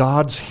reminder that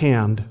God's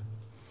hand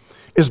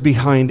is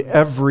behind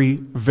every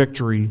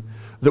victory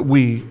that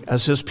we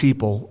as His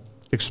people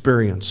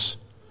experience.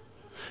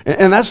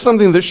 And that's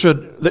something that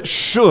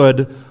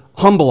should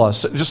humble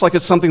us, just like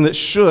it's something that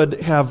should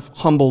have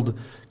humbled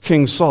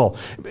King Saul.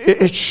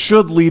 It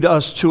should lead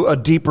us to a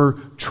deeper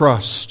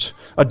trust,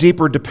 a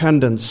deeper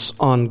dependence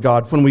on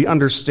God when we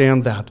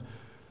understand that.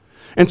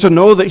 And to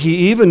know that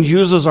He even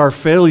uses our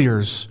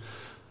failures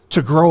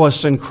to grow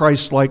us in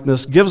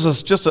Christ-likeness gives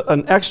us just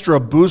an extra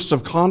boost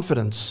of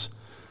confidence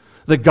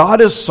that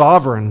God is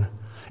sovereign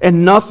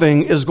and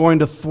nothing is going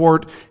to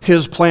thwart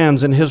His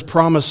plans and His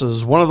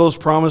promises. One of those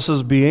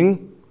promises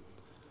being,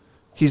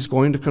 He's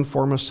going to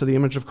conform us to the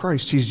image of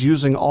Christ. He's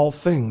using all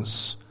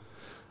things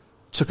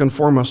to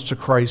conform us to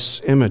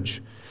Christ's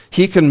image.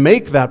 He can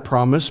make that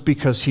promise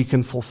because He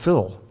can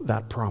fulfill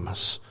that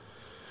promise.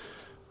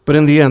 But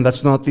in the end,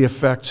 that's not the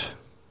effect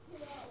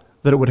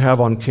that it would have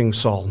on King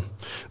Saul.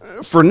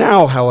 For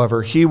now,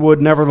 however, he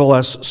would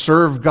nevertheless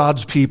serve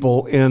God's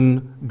people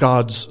in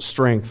God's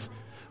strength,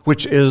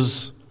 which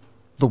is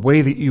the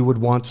way that you would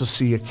want to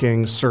see a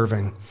king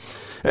serving.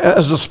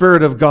 As the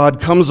Spirit of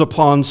God comes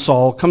upon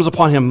Saul, comes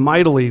upon him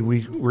mightily,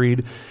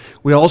 we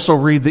also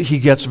read that he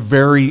gets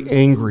very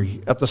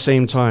angry at the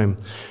same time.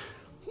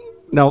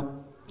 Now,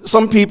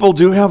 some people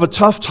do have a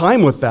tough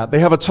time with that. They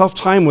have a tough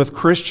time with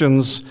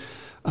Christians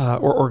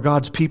or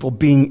God's people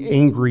being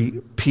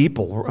angry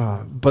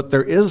people. But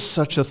there is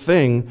such a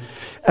thing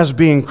as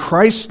being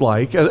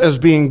Christ-like, as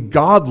being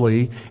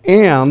godly,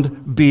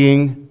 and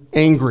being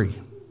angry.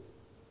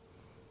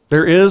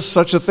 There is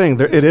such a thing.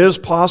 It is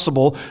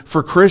possible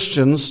for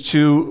Christians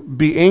to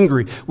be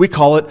angry. We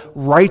call it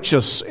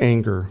righteous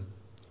anger.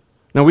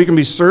 Now, we can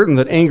be certain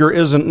that anger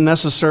isn't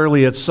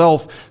necessarily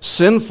itself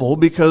sinful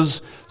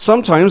because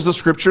sometimes the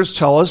Scriptures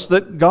tell us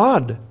that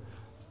God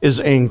is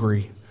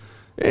angry.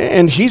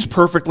 And He's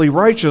perfectly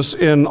righteous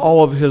in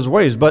all of His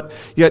ways, but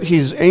yet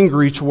He's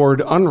angry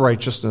toward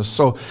unrighteousness.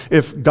 So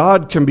if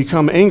God can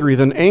become angry,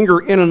 then anger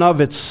in and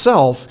of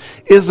itself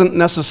isn't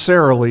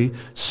necessarily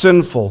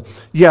sinful.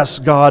 Yes,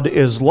 God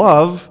is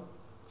love,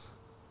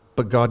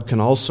 but God can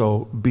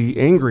also be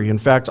angry. In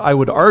fact, I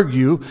would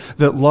argue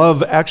that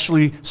love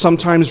actually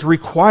sometimes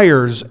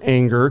requires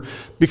anger,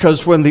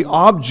 because when the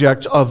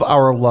object of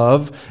our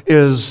love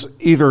is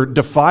either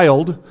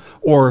defiled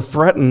or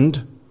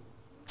threatened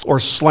or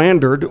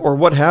slandered, or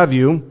what have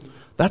you,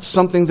 that's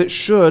something that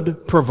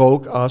should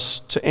provoke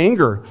us to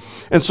anger.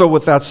 And so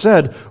with that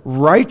said,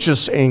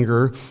 righteous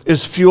anger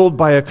is fueled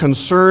by a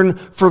concern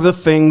for the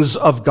things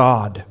of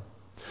God,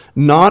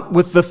 not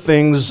with the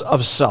things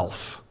of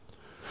self.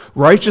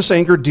 Righteous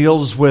anger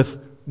deals with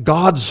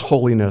God's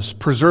holiness,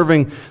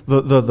 preserving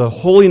the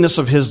holiness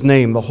of His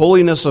name, the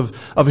holiness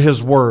of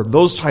His word,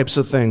 those types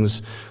of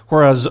things,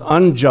 whereas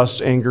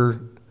unjust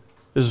anger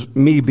is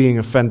me being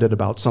offended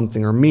about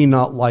something or me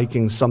not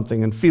liking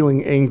something and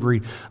feeling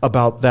angry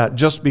about that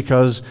just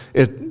because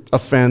it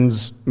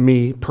offends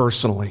me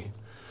personally.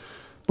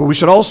 But we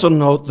should also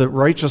note that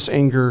righteous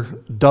anger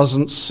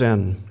doesn't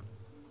sin.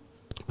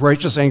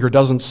 Righteous anger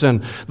doesn't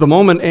sin. The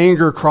moment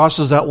anger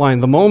crosses that line,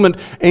 the moment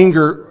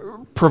anger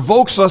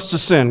provokes us to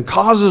sin,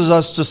 causes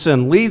us to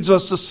sin, leads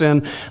us to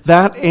sin,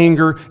 that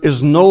anger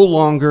is no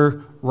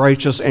longer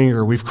righteous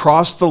anger. We've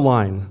crossed the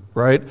line,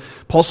 right?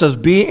 Paul says,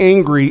 be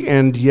angry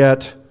and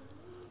yet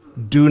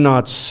do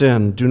not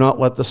sin. Do not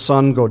let the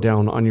sun go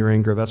down on your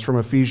anger. That's from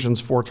Ephesians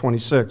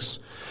 4:26.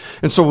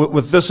 And so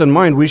with this in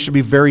mind, we should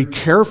be very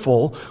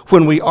careful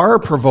when we are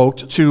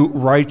provoked to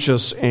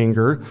righteous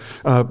anger.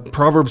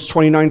 Proverbs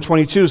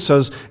 29:22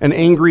 says, an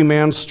angry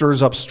man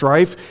stirs up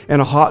strife, and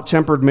a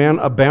hot-tempered man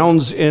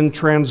abounds in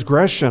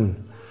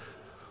transgression.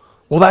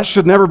 Well, that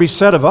should never be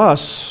said of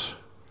us.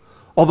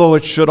 Although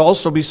it should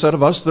also be said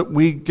of us that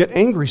we get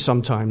angry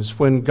sometimes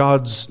when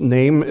God's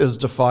name is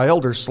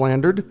defiled or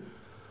slandered.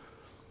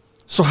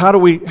 So how do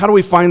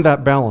we find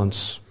that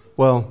balance?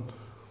 Well,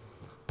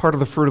 part of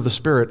the fruit of the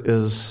Spirit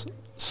is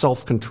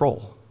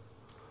self-control.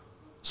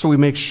 So we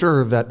make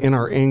sure that in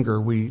our anger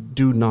we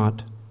do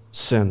not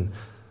sin.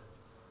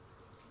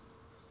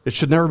 It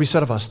should never be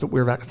said of us that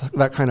we're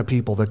that kind of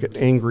people that get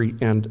angry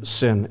and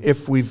sin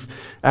if we've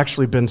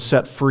actually been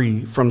set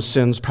free from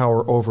sin's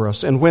power over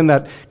us. And when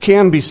that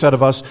can be said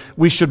of us,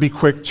 we should be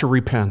quick to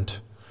repent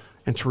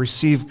and to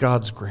receive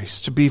God's grace,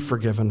 to be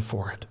forgiven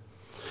for it.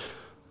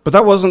 But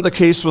that wasn't the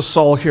case with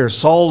Saul here.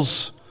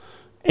 Saul's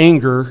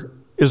anger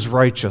is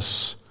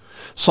righteous.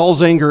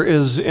 Saul's anger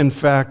is, in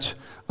fact,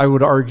 I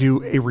would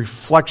argue, a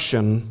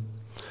reflection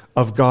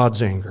of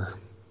God's anger.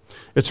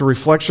 It's a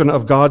reflection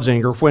of God's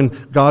anger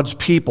when God's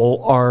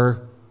people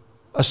are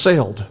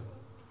assailed,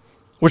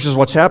 which is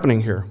what's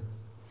happening here.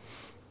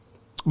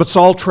 But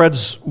Saul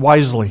treads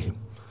wisely,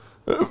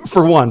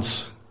 for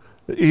once.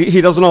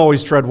 He doesn't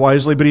always tread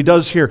wisely, but he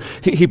does here.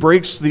 He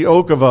breaks the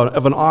yoke of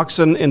an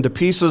oxen into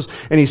pieces,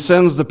 and he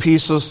sends the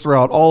pieces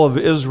throughout all of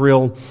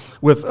Israel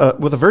with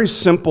a very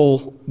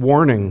simple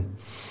warning.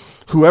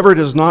 Whoever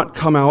does not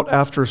come out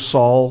after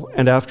Saul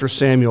and after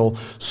Samuel,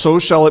 so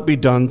shall it be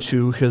done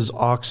to his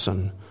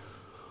oxen.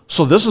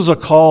 So this is a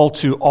call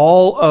to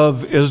all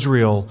of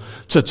Israel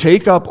to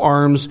take up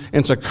arms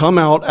and to come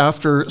out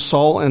after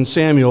Saul and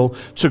Samuel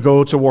to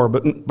go to war.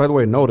 But by the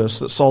way, notice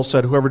that Saul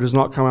said, whoever does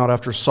not come out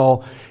after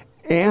Saul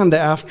and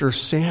after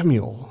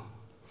Samuel,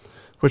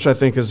 which I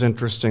think is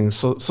interesting.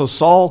 So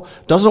Saul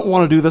doesn't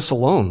want to do this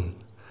alone.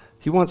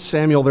 He wants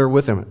Samuel there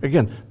with him.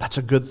 Again, that's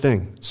a good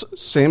thing.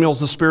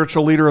 Samuel's the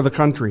spiritual leader of the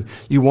country.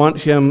 You want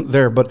him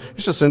there. But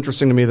it's just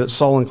interesting to me that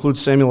Saul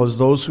includes Samuel as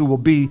those who will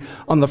be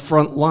on the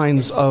front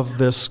lines of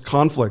this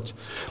conflict.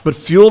 But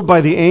fueled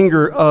by the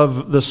anger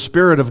of the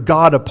Spirit of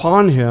God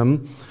upon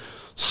him,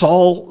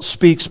 Saul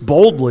speaks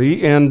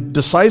boldly and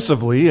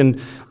decisively,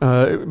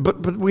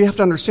 but we have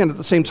to understand at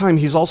the same time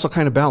he's also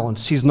kind of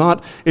balanced. He's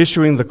not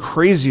issuing the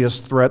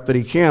craziest threat that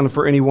he can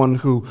for anyone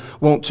who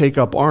won't take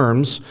up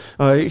arms.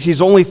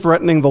 He's only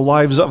threatening the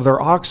lives of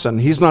their oxen.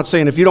 He's not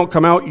saying if you don't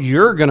come out,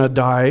 you're going to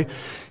die.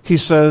 He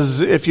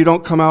says if you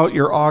don't come out,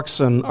 your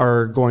oxen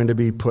are going to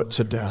be put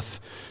to death.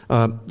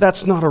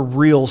 That's not a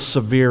real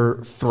severe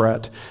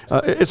threat.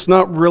 It's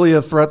not really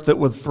a threat that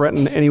would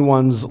threaten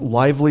anyone's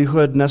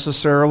livelihood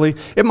necessarily.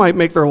 It might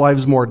make their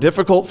lives more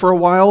difficult for a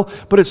while,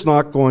 but it's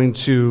not going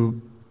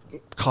to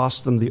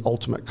cost them the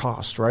ultimate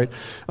cost, right?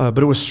 But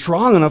it was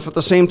strong enough at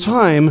the same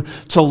time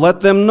to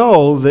let them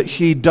know that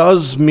he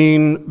does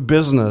mean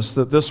business,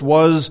 that this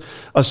was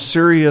a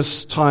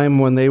serious time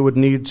when they would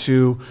need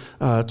to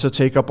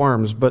take up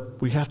arms.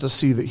 But we have to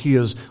see that he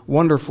is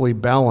wonderfully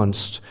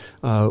balanced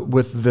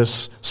with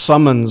this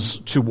summons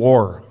to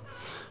war.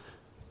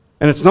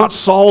 And it's not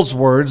Saul's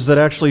words that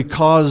actually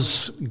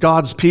cause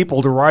God's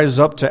people to rise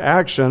up to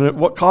action.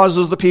 What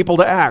causes the people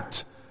to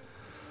act?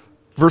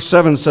 Verse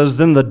 7 says,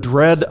 then the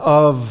dread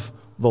of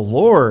the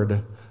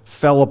Lord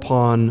fell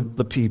upon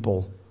the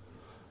people.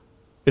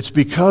 It's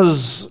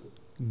because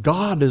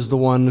God is the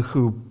one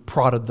who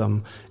prodded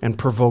them and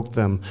provoked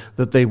them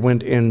that they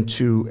went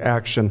into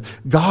action.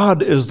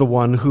 God is the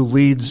one who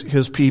leads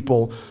his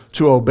people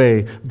to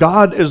obey.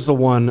 God is the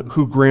one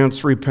who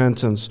grants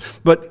repentance.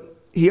 But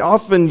he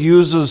often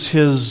uses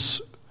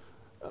his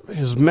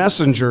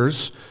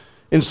messengers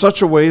in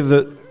such a way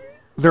that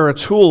they're a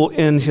tool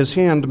in his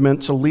hand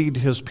meant to lead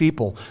his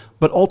people.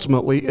 But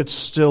ultimately, it's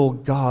still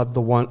God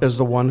the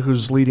one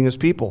who's leading his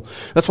people.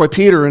 That's why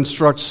Peter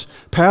instructs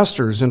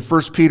pastors in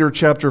 1 Peter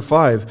chapter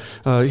 5.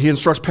 He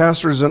instructs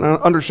pastors and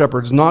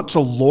under-shepherds not to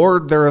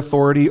lord their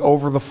authority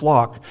over the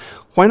flock.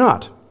 Why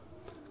not?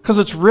 Because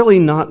it's really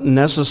not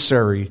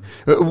necessary.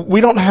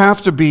 We don't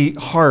have to be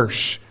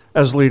harsh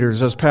as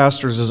leaders, as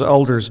pastors, as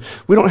elders.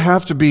 We don't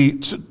have to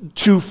be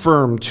too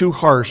firm, too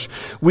harsh.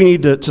 We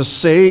need to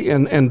say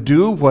and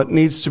do what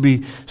needs to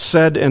be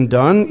said and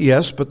done,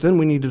 yes, but then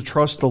we need to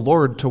trust the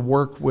Lord to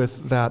work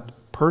with that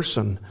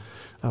person.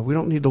 We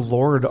don't need to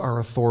lord our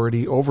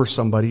authority over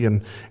somebody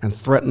and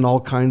threaten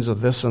all kinds of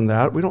this and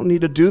that. We don't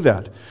need to do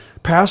that.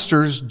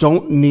 Pastors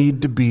don't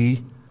need to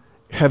be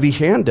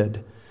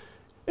heavy-handed.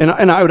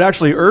 And I would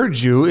actually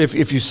urge you,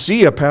 if you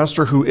see a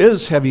pastor who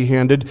is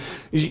heavy-handed,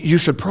 you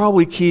should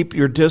probably keep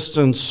your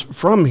distance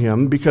from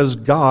him because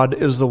God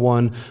is the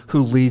one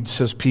who leads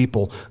his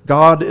people.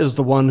 God is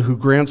the one who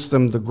grants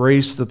them the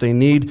grace that they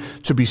need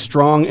to be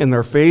strong in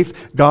their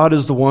faith. God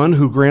is the one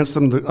who grants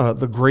them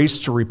the grace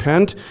to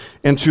repent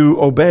and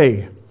to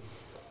obey.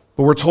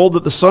 But we're told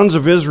that the sons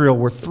of Israel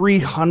were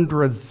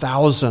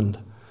 300,000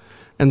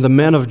 and the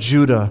men of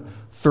Judah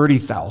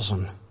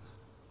 30,000.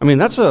 I mean,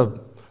 that's a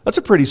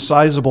pretty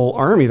sizable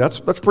army. That's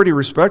pretty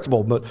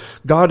respectable. But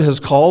God has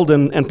called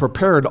and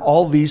prepared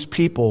all these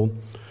people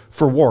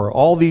for war.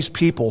 All these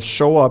people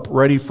show up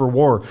ready for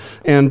war.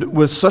 And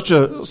with such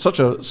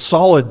a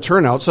solid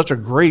turnout, such a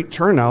great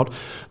turnout,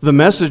 the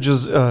message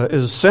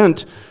is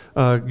sent,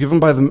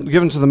 given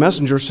to the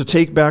messengers to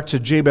take back to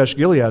Jabesh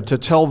Gilead, to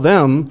tell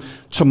them,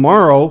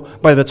 tomorrow,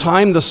 by the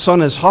time the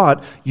sun is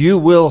hot, you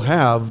will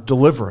have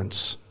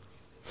deliverance.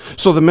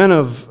 So the men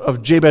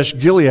of Jabesh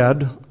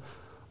Gilead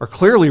are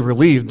clearly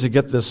relieved to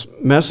get this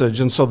message,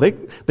 and so they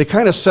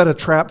kind of set a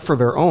trap for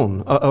their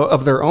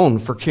own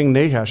for King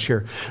Nahash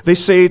here. They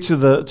say to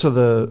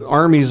the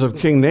armies of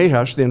King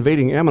Nahash, the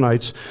invading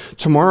Ammonites,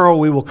 tomorrow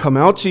we will come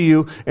out to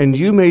you, and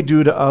you may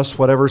do to us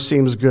whatever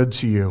seems good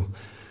to you.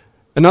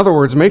 In other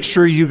words, make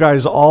sure you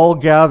guys all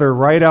gather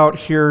right out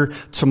here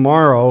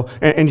tomorrow,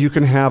 and you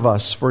can have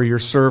us for your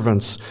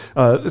servants.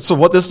 So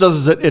what this does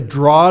is it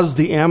draws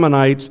the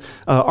Ammonite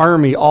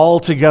army all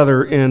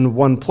together in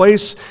one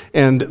place,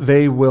 and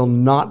they will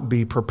not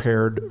be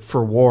prepared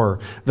for war.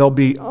 They'll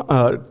be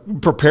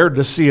prepared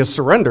to see a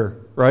surrender,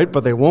 right?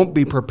 But they won't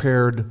be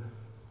prepared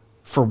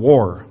for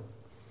war.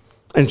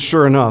 And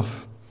sure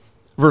enough,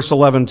 Verse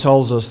 11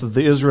 tells us that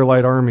the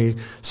Israelite army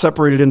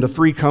separated into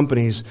 3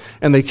 companies,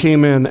 and they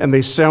came in and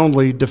they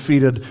soundly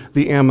defeated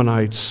the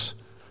Ammonites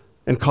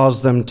and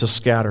caused them to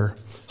scatter,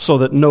 so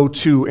that no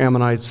 2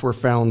 Ammonites were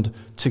found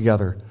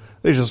together.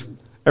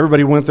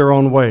 Everybody went their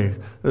own way.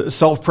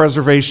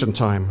 Self-preservation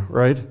time,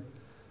 right?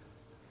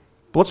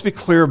 But let's be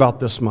clear about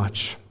this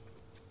much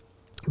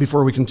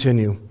before we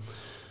continue.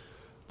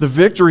 The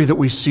victory that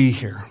we see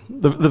here,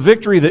 the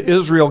victory that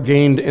Israel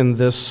gained in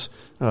this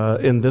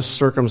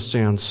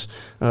circumstance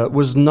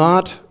was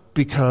not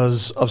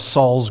because of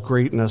Saul's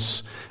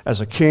greatness as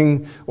a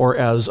king or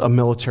as a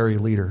military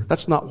leader.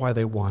 That's not why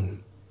they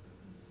won.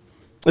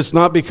 It's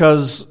not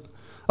because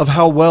of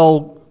how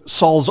well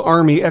Saul's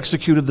army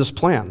executed this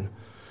plan.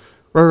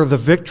 Rather, the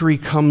victory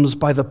comes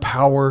by the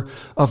power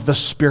of the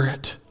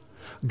Spirit.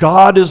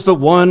 God is the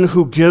one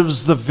who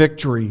gives the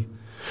victory.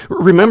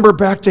 Remember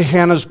back to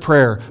Hannah's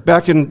prayer,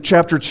 back in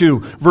chapter 2,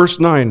 verse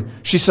 9.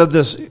 She said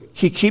this,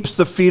 "He keeps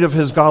the feet of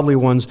his godly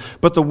ones,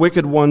 but the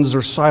wicked ones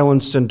are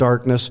silenced in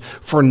darkness.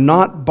 For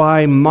not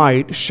by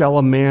might shall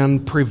a man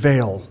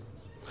prevail."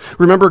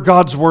 Remember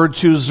God's word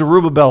to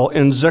Zerubbabel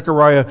in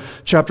Zechariah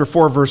chapter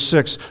 4, verse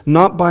 6.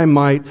 "Not by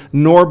might,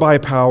 nor by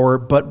power,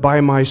 but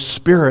by my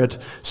Spirit,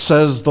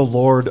 says the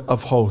Lord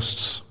of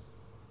hosts."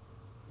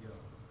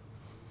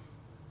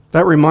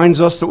 That reminds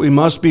us that we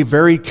must be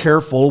very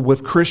careful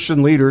with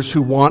Christian leaders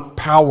who want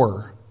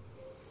power,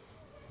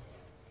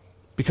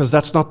 because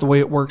that's not the way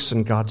it works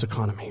in God's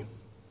economy.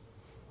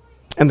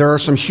 And there are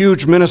some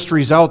huge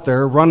ministries out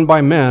there run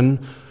by men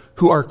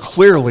who are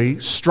clearly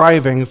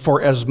striving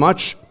for as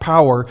much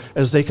power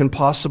as they can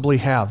possibly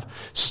have.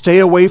 Stay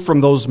away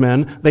from those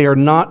men. They are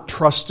not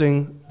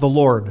trusting the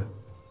Lord.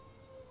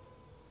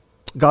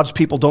 God's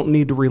people don't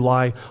need to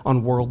rely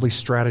on worldly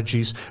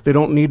strategies. They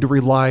don't need to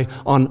rely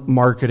on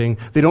marketing.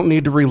 They don't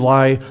need to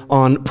rely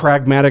on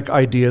pragmatic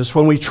ideas.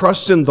 When we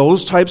trust in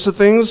those types of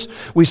things,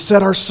 we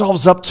set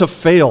ourselves up to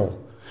fail,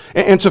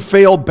 and to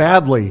fail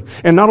badly.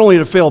 And not only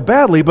to fail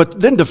badly,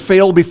 but then to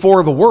fail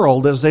before the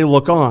world as they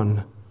look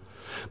on.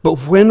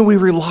 But when we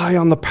rely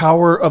on the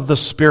power of the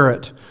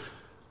Spirit,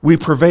 we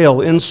prevail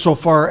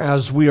insofar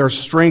as we are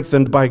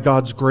strengthened by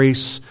God's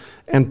grace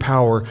and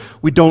power.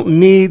 We don't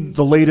need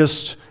the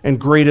latest and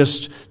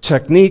greatest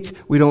technique.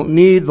 We don't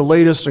need the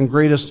latest and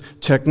greatest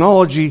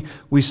technology.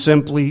 We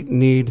simply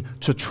need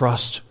to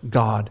trust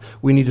God.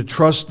 We need to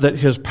trust that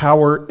His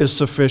power is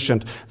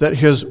sufficient, that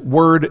His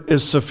word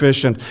is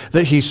sufficient,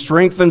 that He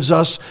strengthens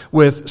us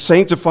with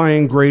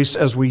sanctifying grace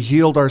as we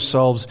yield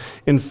ourselves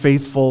in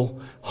faithful,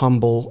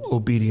 humble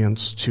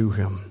obedience to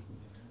Him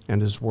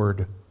and His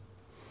word.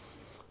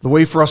 The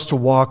way for us to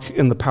walk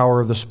in the power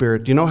of the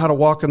Spirit. Do you know how to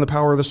walk in the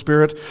power of the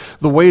Spirit?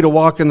 The way to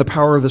walk in the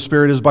power of the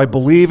Spirit is by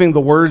believing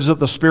the words that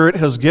the Spirit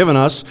has given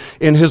us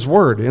in His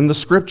Word, in the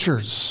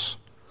Scriptures.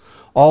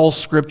 All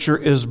Scripture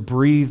is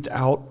breathed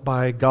out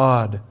by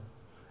God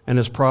and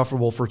is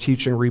profitable for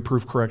teaching,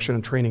 reproof, correction,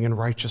 and training in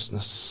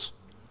righteousness.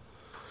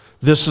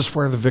 This is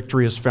where the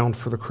victory is found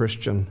for the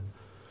Christian.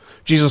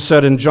 Jesus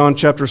said in John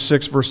chapter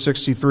 6, verse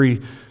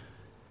 63,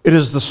 "It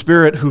is the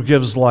Spirit who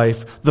gives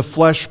life. The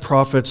flesh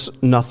profits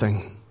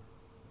nothing."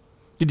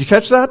 Did you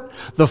catch that?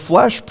 The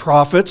flesh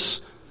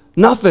profits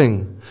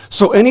nothing.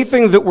 So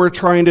anything that we're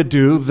trying to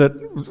do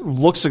that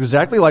looks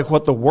exactly like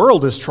what the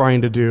world is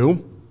trying to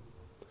do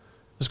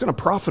is going to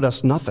profit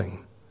us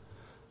nothing.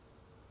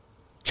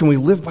 Can we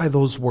live by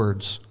those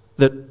words?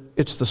 That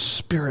it's the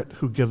Spirit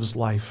who gives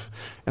life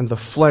and the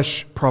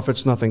flesh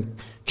profits nothing.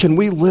 Can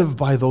we live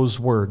by those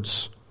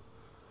words?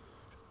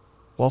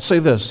 Well, I'll say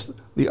this,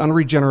 the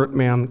unregenerate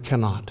man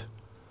cannot.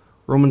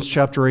 Romans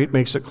chapter 8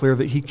 makes it clear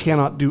that he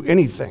cannot do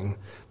anything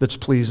that's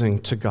pleasing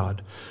to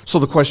God. So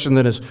the question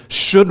then is,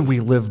 should we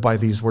live by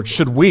these words?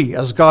 Should we,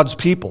 as God's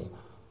people,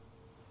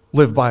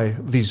 live by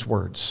these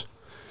words?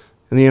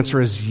 And the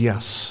answer is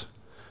yes,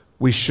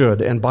 we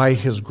should. And by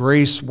His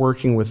grace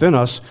working within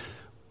us,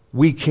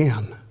 we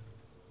can,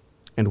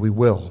 and we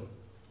will.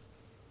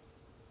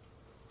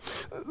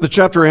 The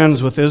chapter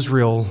ends with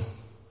Israel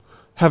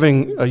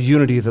having a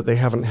unity that they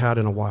haven't had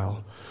in a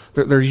while.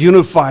 They're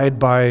unified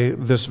by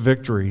this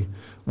victory,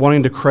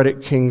 wanting to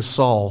credit King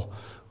Saul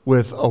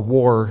with a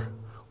war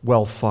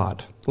well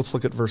fought. Let's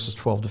look at verses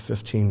 12 to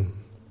 15.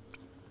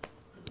 It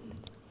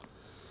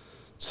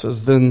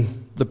says,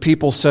 "Then the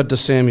people said to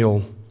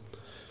Samuel,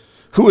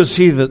 'Who is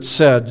he that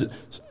said,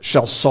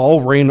 shall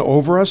Saul reign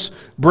over us?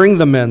 Bring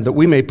the men, that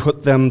we may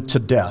put them to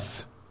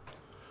death.'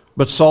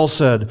 But Saul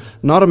said,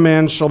 'Not a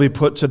man shall be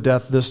put to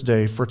death this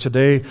day, for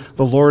today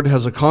the Lord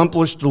has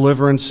accomplished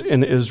deliverance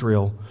in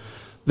Israel.'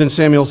 Then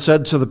Samuel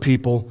said to the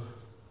people,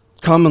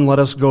 'Come and let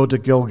us go to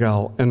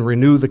Gilgal and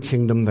renew the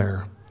kingdom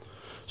there.'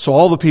 So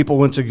all the people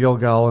went to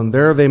Gilgal, and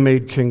there they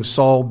made King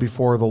Saul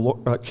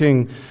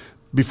king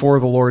before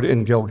the Lord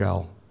in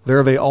Gilgal.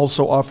 There they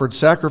also offered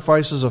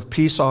sacrifices of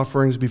peace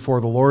offerings before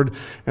the Lord,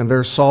 and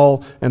there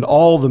Saul and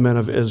all the men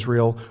of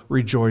Israel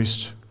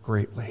rejoiced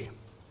greatly."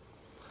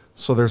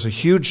 So there's a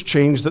huge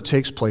change that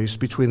takes place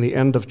between the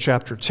end of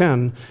chapter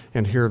 10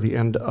 and here the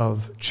end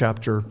of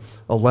chapter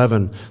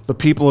 11. The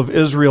people of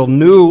Israel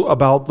knew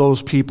about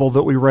those people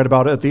that we read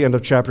about at the end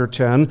of chapter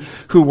 10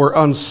 who were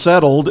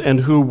unsettled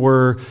and who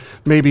were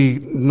maybe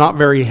not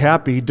very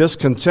happy,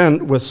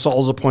 discontent with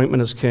Saul's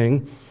appointment as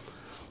king.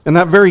 And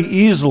that very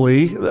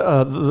easily,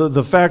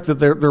 the fact that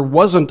there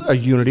wasn't a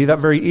unity, that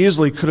very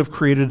easily could have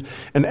created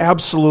an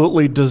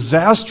absolutely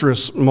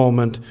disastrous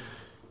moment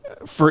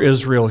for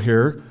Israel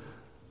here.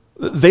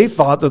 They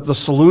thought that the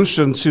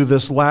solution to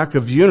this lack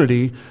of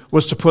unity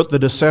was to put the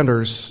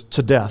dissenters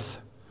to death.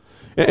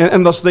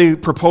 And thus they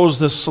proposed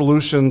this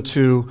solution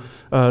to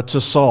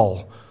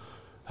Saul.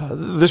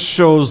 This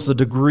shows the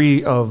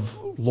degree of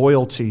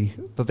loyalty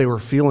that they were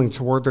feeling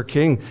toward their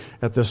king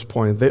at this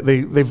point.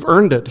 They've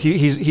earned it.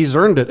 He's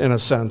earned it in a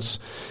sense.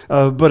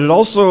 But it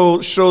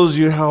also shows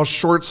you how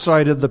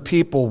short-sighted the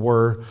people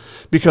were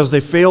because they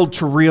failed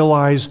to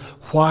realize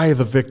why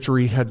the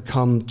victory had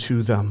come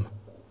to them.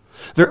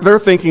 They're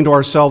thinking to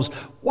ourselves,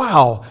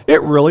 wow,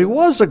 it really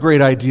was a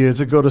great idea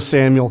to go to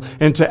Samuel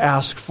and to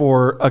ask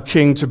for a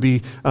king to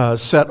be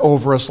set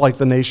over us like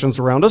the nations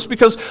around us,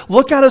 because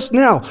look at us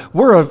now.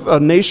 We're a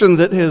nation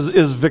that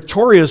is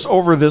victorious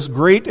over this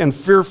great and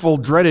fearful,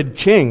 dreaded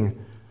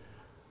king.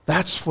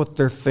 That's what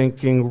they're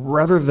thinking,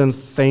 rather than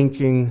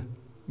thanking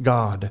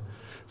God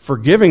for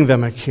giving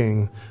them a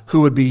king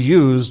who would be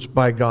used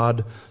by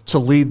God to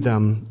lead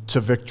them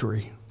to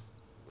victory.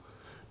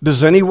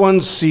 Does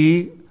anyone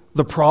see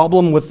the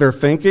problem with their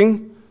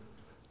thinking?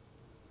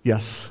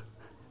 Yes.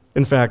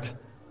 In fact,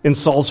 in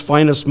Saul's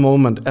finest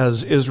moment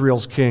as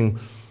Israel's king,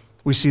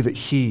 we see that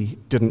he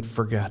didn't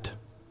forget.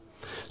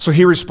 So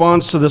he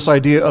responds to this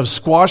idea of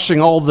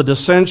squashing all the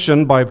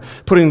dissension by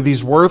putting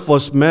these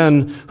worthless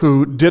men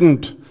who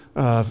didn't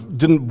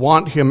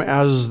want him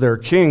as their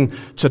king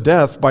to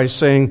death by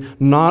saying,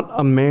 "Not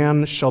a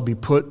man shall be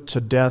put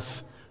to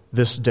death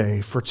this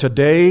day, for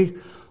today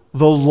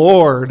the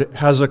Lord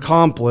has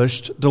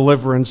accomplished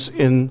deliverance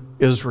in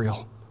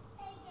Israel."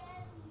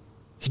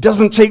 He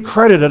doesn't take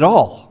credit at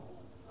all.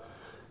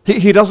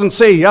 He doesn't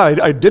say, yeah,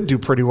 I did do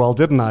pretty well,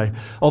 didn't I?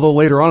 Although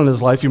later on in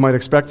his life you might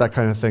expect that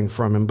kind of thing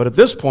from him. But at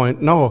this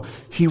point, no,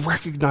 he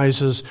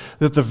recognizes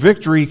that the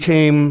victory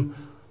came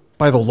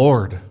by the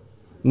Lord,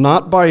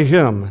 not by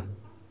him.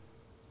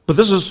 But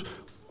this is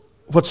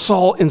what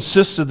Saul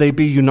insisted they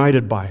be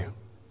united by,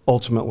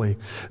 ultimately.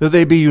 That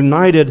they be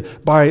united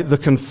by the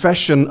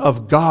confession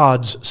of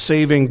God's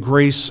saving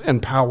grace and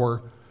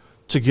power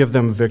to give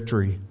them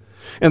victory.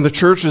 And the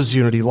church's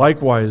unity,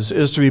 likewise,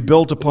 is to be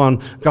built upon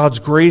God's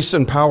grace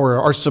and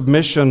power, our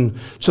submission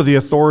to the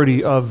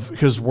authority of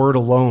his word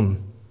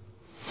alone.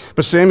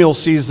 But Samuel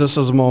sees this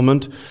as a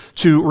moment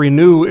to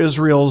renew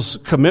Israel's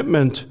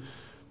commitment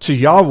to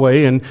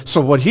Yahweh, and so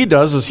what he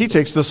does is he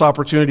takes this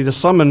opportunity to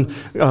summon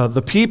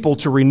the people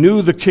to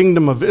renew the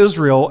kingdom of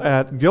Israel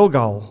at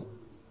Gilgal.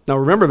 Now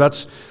remember,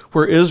 that's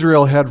where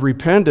Israel had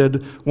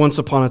repented once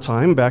upon a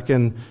time, back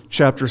in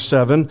chapter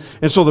 7.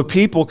 And so the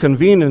people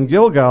convened in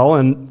Gilgal,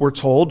 and we're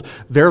told,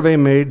 there they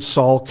made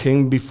Saul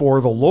king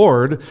before the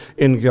Lord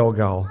in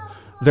Gilgal.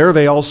 There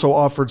they also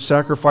offered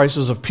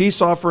sacrifices of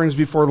peace offerings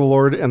before the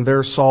Lord, and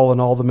there Saul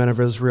and all the men of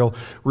Israel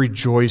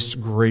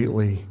rejoiced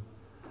greatly.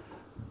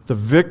 The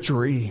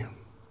victory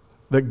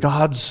that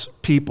God's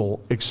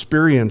people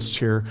experienced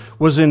here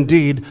was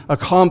indeed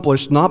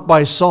accomplished not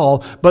by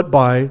Saul, but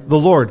by the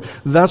Lord.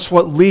 That's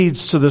what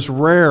leads to this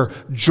rare,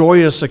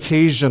 joyous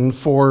occasion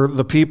for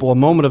the people, a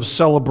moment of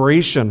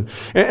celebration.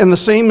 And the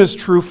same is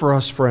true for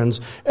us, friends.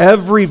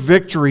 Every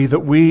victory that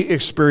we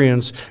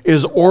experience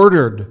is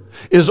ordered,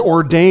 is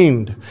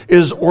ordained,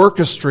 is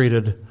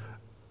orchestrated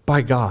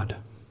by God.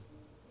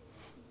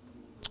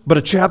 But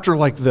a chapter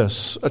like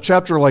this, a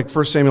chapter like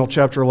 1 Samuel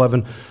chapter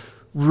 11,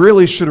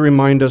 really should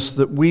remind us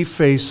that we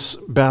face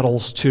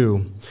battles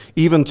too,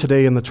 even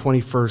today in the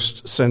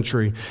 21st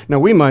century. Now,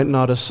 we might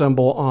not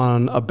assemble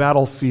on a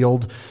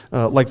battlefield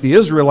like the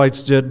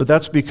Israelites did, but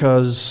that's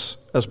because,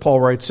 as Paul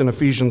writes in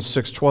Ephesians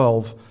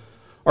 6:12,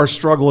 our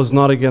struggle is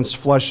not against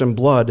flesh and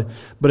blood,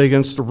 but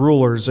against the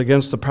rulers,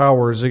 against the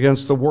powers,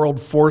 against the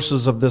world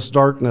forces of this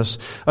darkness,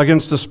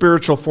 against the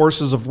spiritual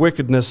forces of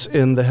wickedness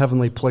in the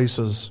heavenly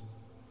places.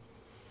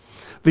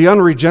 The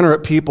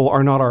unregenerate people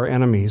are not our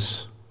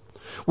enemies.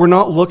 We're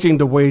not looking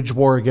to wage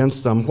war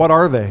against them. What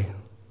are they?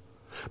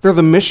 They're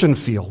the mission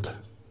field,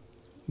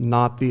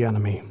 not the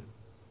enemy.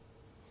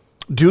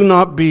 Do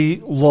not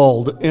be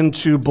lulled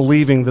into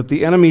believing that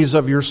the enemies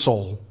of your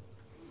soul,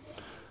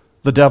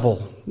 the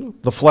devil,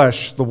 the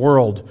flesh, the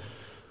world,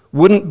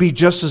 wouldn't be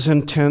just as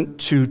intent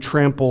to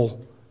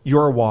trample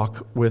your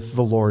walk with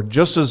the Lord,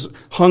 just as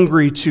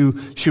hungry to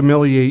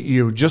humiliate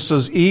you, just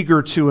as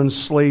eager to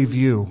enslave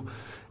you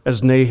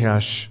as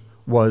Nahash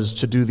was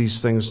to do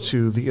these things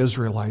to the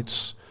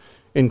Israelites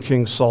in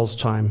King Saul's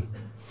time.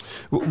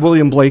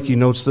 William Blakey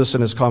notes this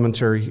in his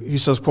commentary. He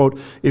says, quote,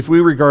 "If we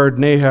regard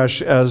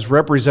Nahash as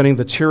representing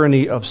the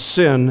tyranny of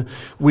sin,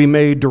 we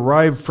may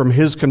derive from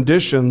his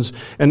conditions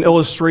an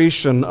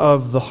illustration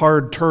of the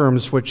hard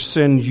terms which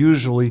sin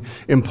usually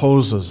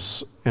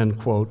imposes," end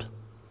quote.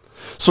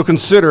 So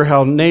consider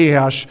how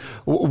Nahash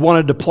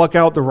wanted to pluck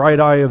out the right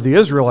eye of the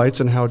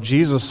Israelites, and how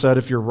Jesus said,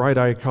 if your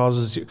eye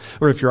causes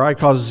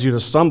you to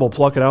stumble,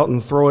 pluck it out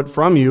and throw it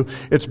from you.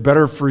 It's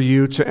better for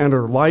you to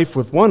enter life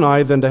with one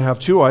eye than to have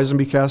two eyes and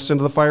be cast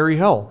into the fiery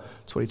hell.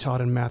 That's what he taught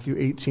in Matthew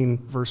 18,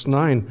 verse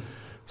 9.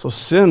 So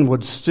sin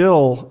would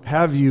still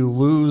have you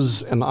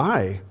lose an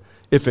eye,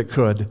 if it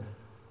could.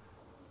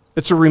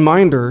 It's a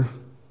reminder,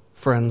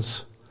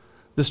 friends,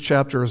 this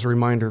chapter is a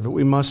reminder that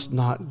we must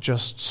not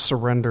just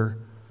surrender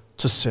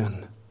to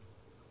sin.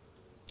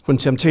 When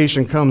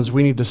temptation comes,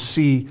 we need to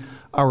see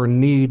our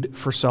need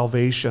for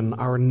salvation,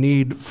 our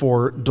need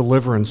for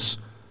deliverance.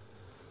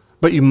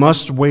 But you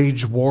must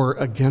wage war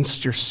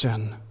against your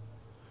sin.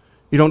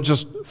 You don't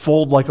just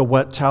fold like a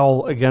wet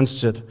towel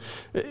against it.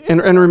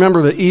 And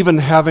remember that even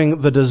having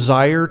the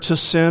desire to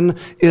sin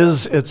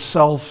is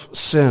itself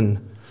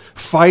sin.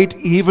 Fight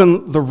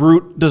even the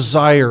root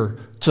desire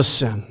to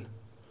sin.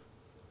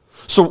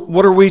 So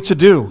what are we to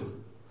do?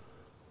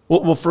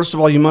 Well, first of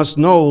all, you must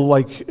know,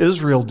 like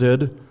Israel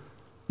did,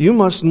 you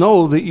must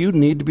know that you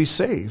need to be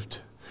saved.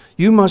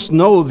 You must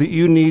know that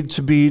you need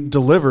to be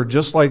delivered,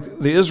 just like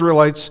the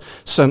Israelites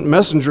sent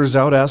messengers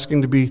out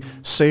asking to be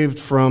saved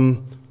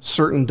from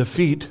certain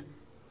defeat.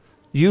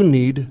 You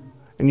need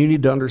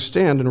to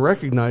understand and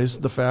recognize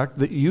the fact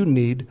that you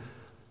need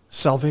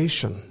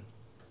salvation.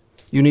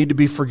 You need to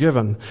be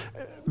forgiven,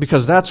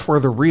 because that's where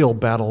the real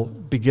battle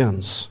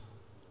begins.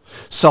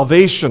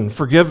 Salvation,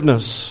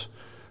 forgiveness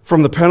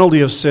from the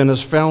penalty of sin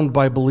is found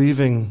by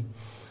believing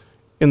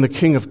in the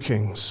King of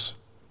Kings,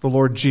 the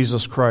Lord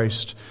Jesus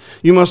Christ.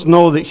 You must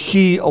know that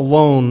He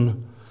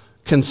alone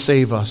can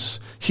save us.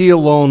 He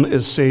alone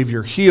is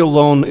Savior. He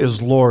alone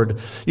is Lord.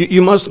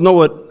 You must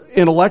know it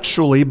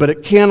intellectually, but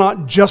it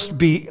cannot just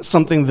be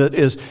something that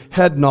is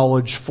head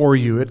knowledge for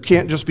you. It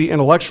can't just be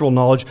intellectual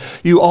knowledge.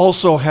 You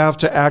also have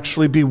to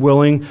actually be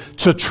willing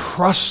to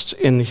trust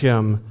in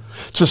Him,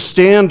 to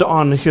stand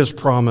on His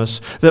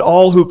promise that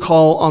all who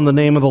call on the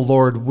name of the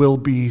Lord will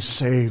be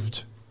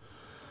saved,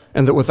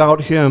 and that without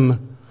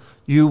Him,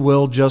 you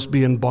will just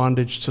be in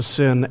bondage to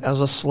sin,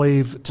 as a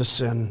slave to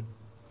sin.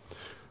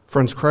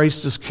 Friends,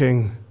 Christ is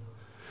King.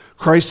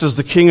 Christ is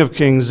the King of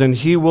Kings, and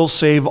He will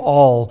save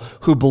all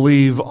who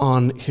believe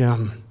on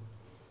Him.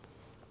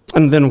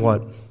 And then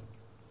what?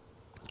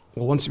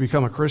 Well, once you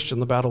become a Christian,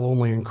 the battle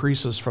only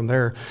increases from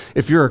there.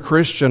 If you're a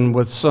Christian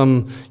with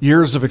some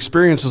years of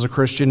experience as a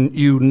Christian,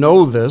 you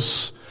know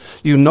this.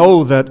 You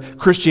know that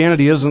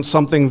Christianity isn't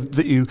something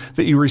that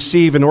you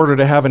receive in order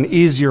to have an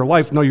easier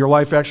life. No, your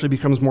life actually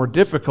becomes more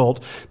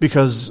difficult,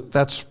 because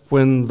that's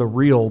when the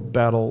real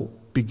battle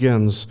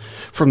begins.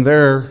 From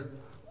there,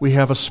 we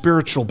have a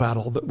spiritual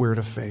battle that we're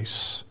to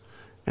face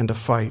and to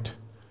fight.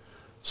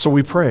 So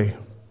we pray.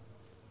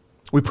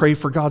 We pray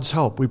for God's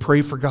help. We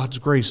pray for God's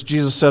grace.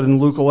 Jesus said in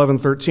Luke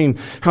 11:13,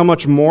 "How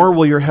much more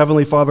will your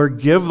heavenly Father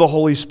give the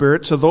Holy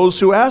Spirit to those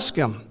who ask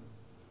Him?"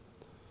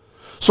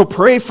 So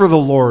pray for the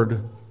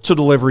Lord to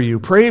deliver you.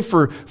 Pray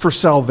for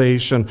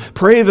salvation.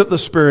 Pray that the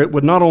Spirit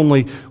would not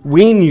only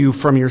wean you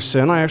from your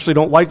sin. I actually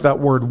don't like that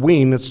word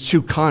wean. It's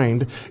too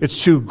kind.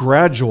 It's too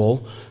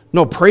gradual.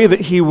 No, pray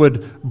that He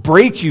would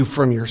break you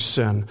from your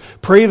sin.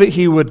 Pray that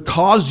He would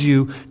cause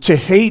you to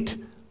hate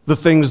the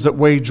things that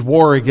wage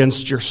war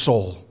against your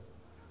soul.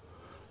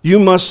 You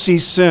must see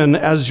sin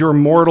as your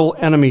mortal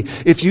enemy.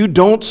 If you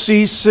don't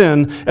see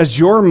sin as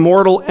your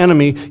mortal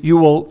enemy, you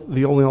will,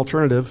 the only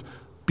alternative,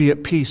 be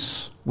at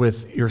peace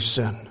with your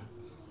sin.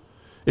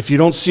 If you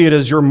don't see it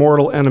as your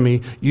mortal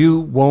enemy, you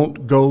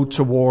won't go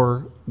to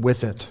war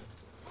with it.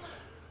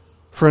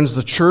 Friends,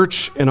 the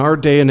church in our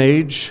day and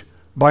age,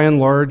 by and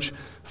large,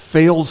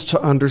 fails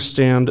to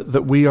understand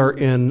that we are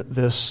in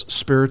this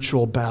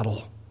spiritual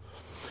battle.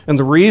 And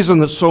the reason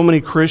that so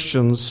many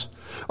Christians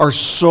are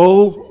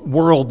so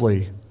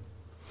worldly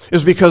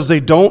is because they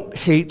don't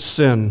hate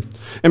sin.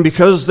 And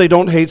because they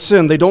don't hate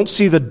sin, they don't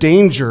see the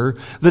danger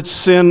that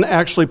sin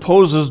actually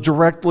poses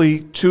directly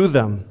to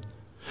them.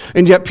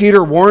 And yet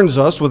Peter warns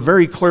us with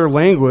very clear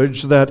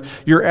language that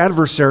your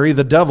adversary,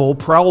 the devil,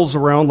 prowls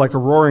around like a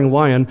roaring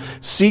lion,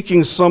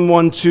 seeking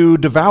someone to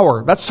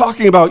devour. That's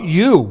talking about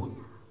you.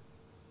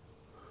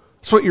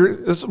 That's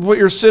what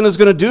your sin is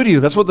going to do to you.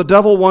 That's what the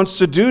devil wants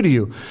to do to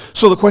you.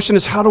 So the question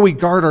is, how do we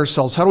guard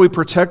ourselves? How do we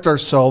protect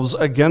ourselves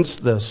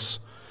against this?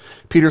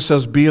 Peter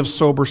says, be of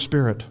sober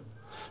spirit.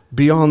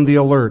 Be on the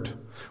alert.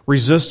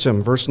 Resist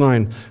him. Verse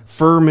 9,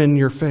 firm in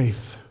your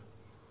faith.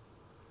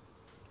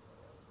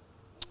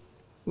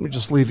 Let me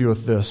just leave you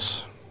with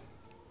this.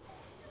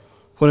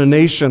 When a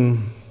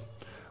nation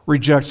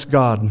rejects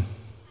God,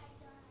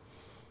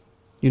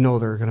 you know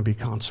there are going to be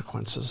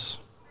consequences.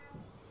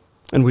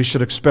 And we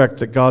should expect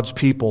that God's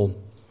people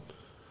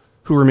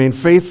who remain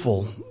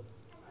faithful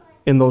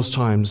in those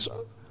times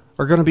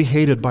are going to be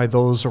hated by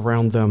those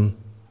around them.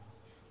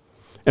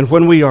 And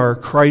when we are,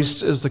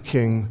 Christ is the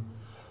King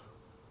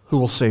who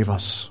will save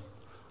us,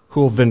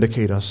 who will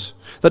vindicate us.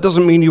 That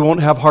doesn't mean you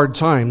won't have hard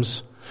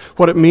times.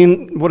 What it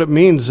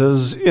means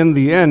is, in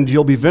the end,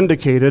 you'll be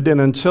vindicated, and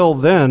until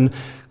then,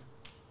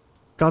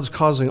 God's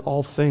causing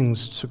all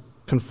things to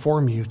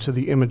conform you to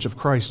the image of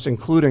Christ,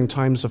 including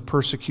times of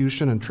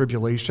persecution and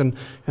tribulation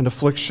and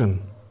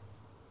affliction.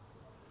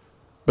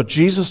 But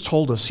Jesus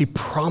told us, He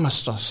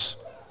promised us,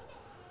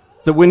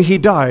 that when He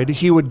died,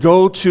 He would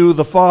go to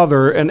the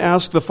Father and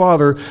ask the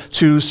Father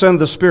to send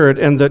the Spirit,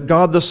 and that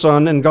God the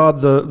Son and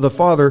God the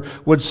Father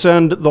would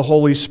send the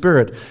Holy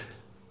Spirit.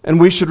 And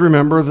we should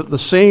remember that the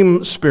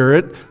same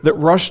Spirit that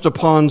rushed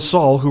upon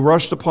Saul,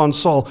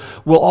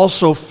 will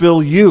also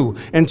fill you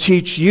and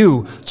teach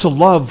you to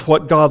love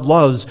what God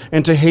loves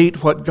and to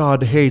hate what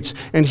God hates.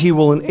 And He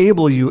will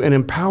enable you and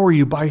empower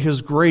you by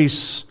His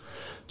grace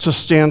to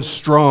stand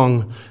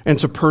strong and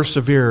to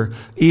persevere,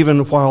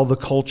 even while the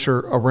culture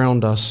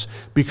around us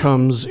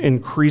becomes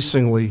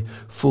increasingly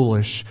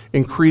foolish,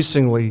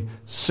 increasingly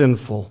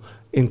sinful,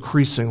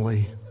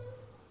 increasingly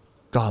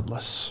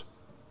godless.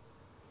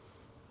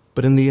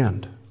 But in the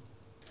end,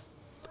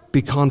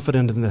 be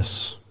confident in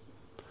this,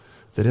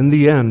 that in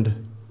the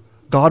end,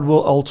 God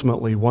will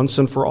ultimately, once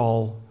and for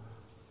all,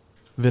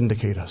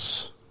 vindicate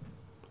us.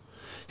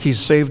 He's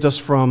saved us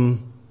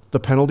from the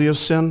penalty of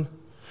sin.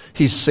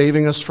 He's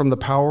saving us from the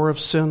power of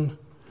sin.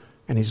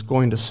 And He's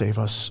going to save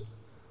us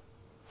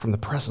from the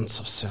presence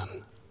of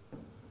sin.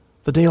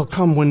 The day will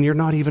come when you're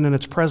not even in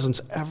its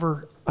presence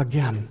ever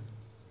again.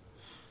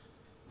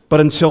 But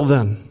until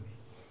then,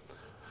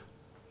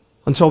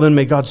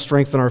 may God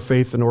strengthen our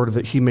faith in order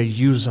that He may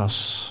use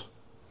us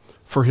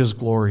for His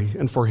glory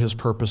and for His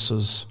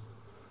purposes,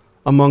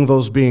 among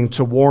those being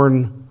to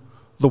warn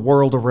the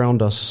world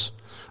around us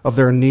of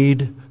their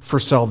need for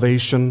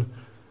salvation,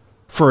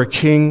 for a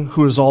King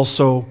who is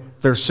also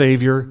their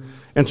Savior,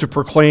 and to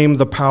proclaim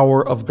the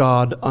power of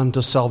God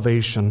unto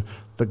salvation,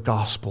 the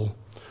gospel,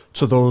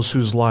 to those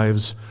whose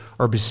lives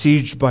are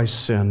besieged by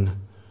sin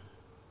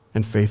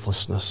and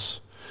faithlessness.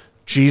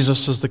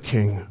 Jesus is the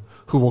King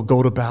who will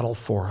go to battle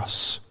for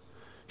us.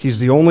 He's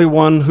the only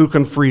one who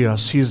can free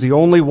us. He's the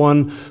only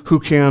one who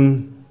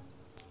can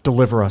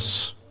deliver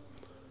us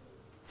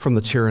from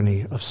the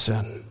tyranny of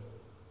sin.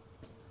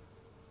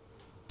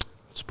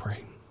 Let's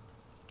pray.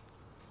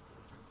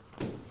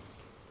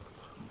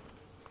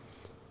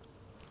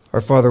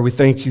 Our Father, we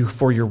thank You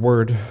for Your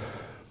word.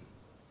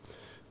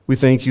 We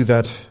thank You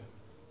that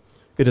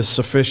it is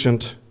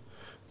sufficient,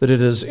 that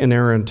it is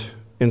inerrant,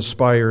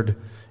 inspired,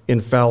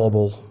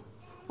 infallible,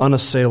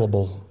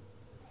 unassailable.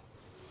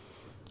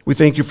 We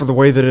thank You for the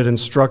way that it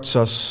instructs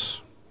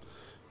us,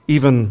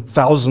 even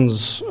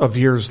thousands of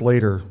years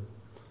later,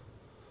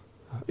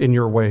 in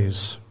Your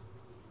ways.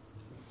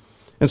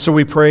 And so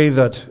we pray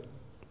that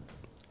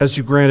as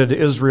You granted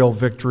Israel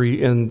victory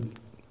in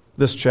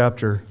this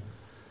chapter,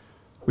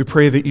 we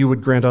pray that You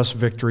would grant us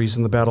victories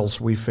in the battles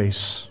we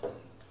face.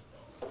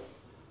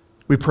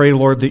 We pray,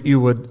 Lord, that You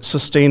would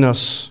sustain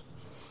us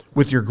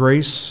with Your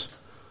grace,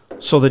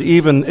 so that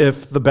even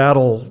if the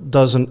battle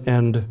doesn't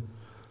end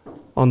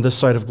on this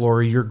side of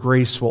glory, Your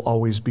grace will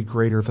always be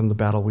greater than the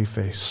battle we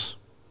face.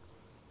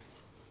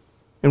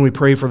 And we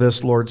pray for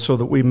this, Lord, so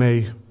that we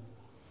may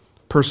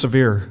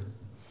persevere,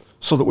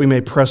 so that we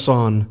may press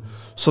on,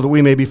 so that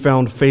we may be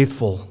found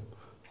faithful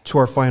to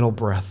our final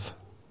breath,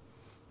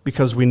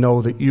 because we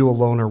know that You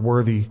alone are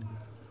worthy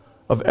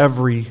of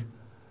every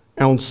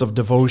ounce of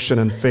devotion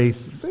and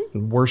faith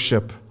and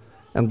worship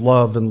and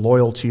love and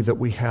loyalty that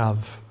we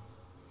have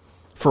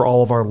for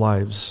all of our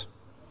lives.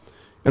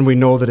 And we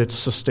know that it's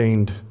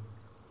sustained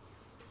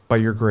by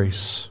Your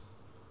grace.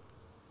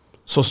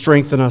 So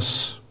strengthen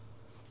us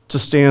to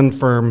stand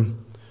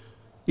firm,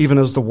 even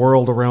as the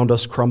world around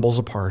us crumbles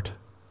apart,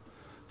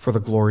 for the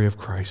glory of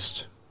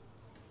Christ.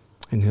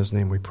 In His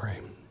name we pray.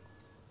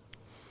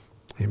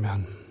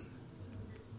 Amen.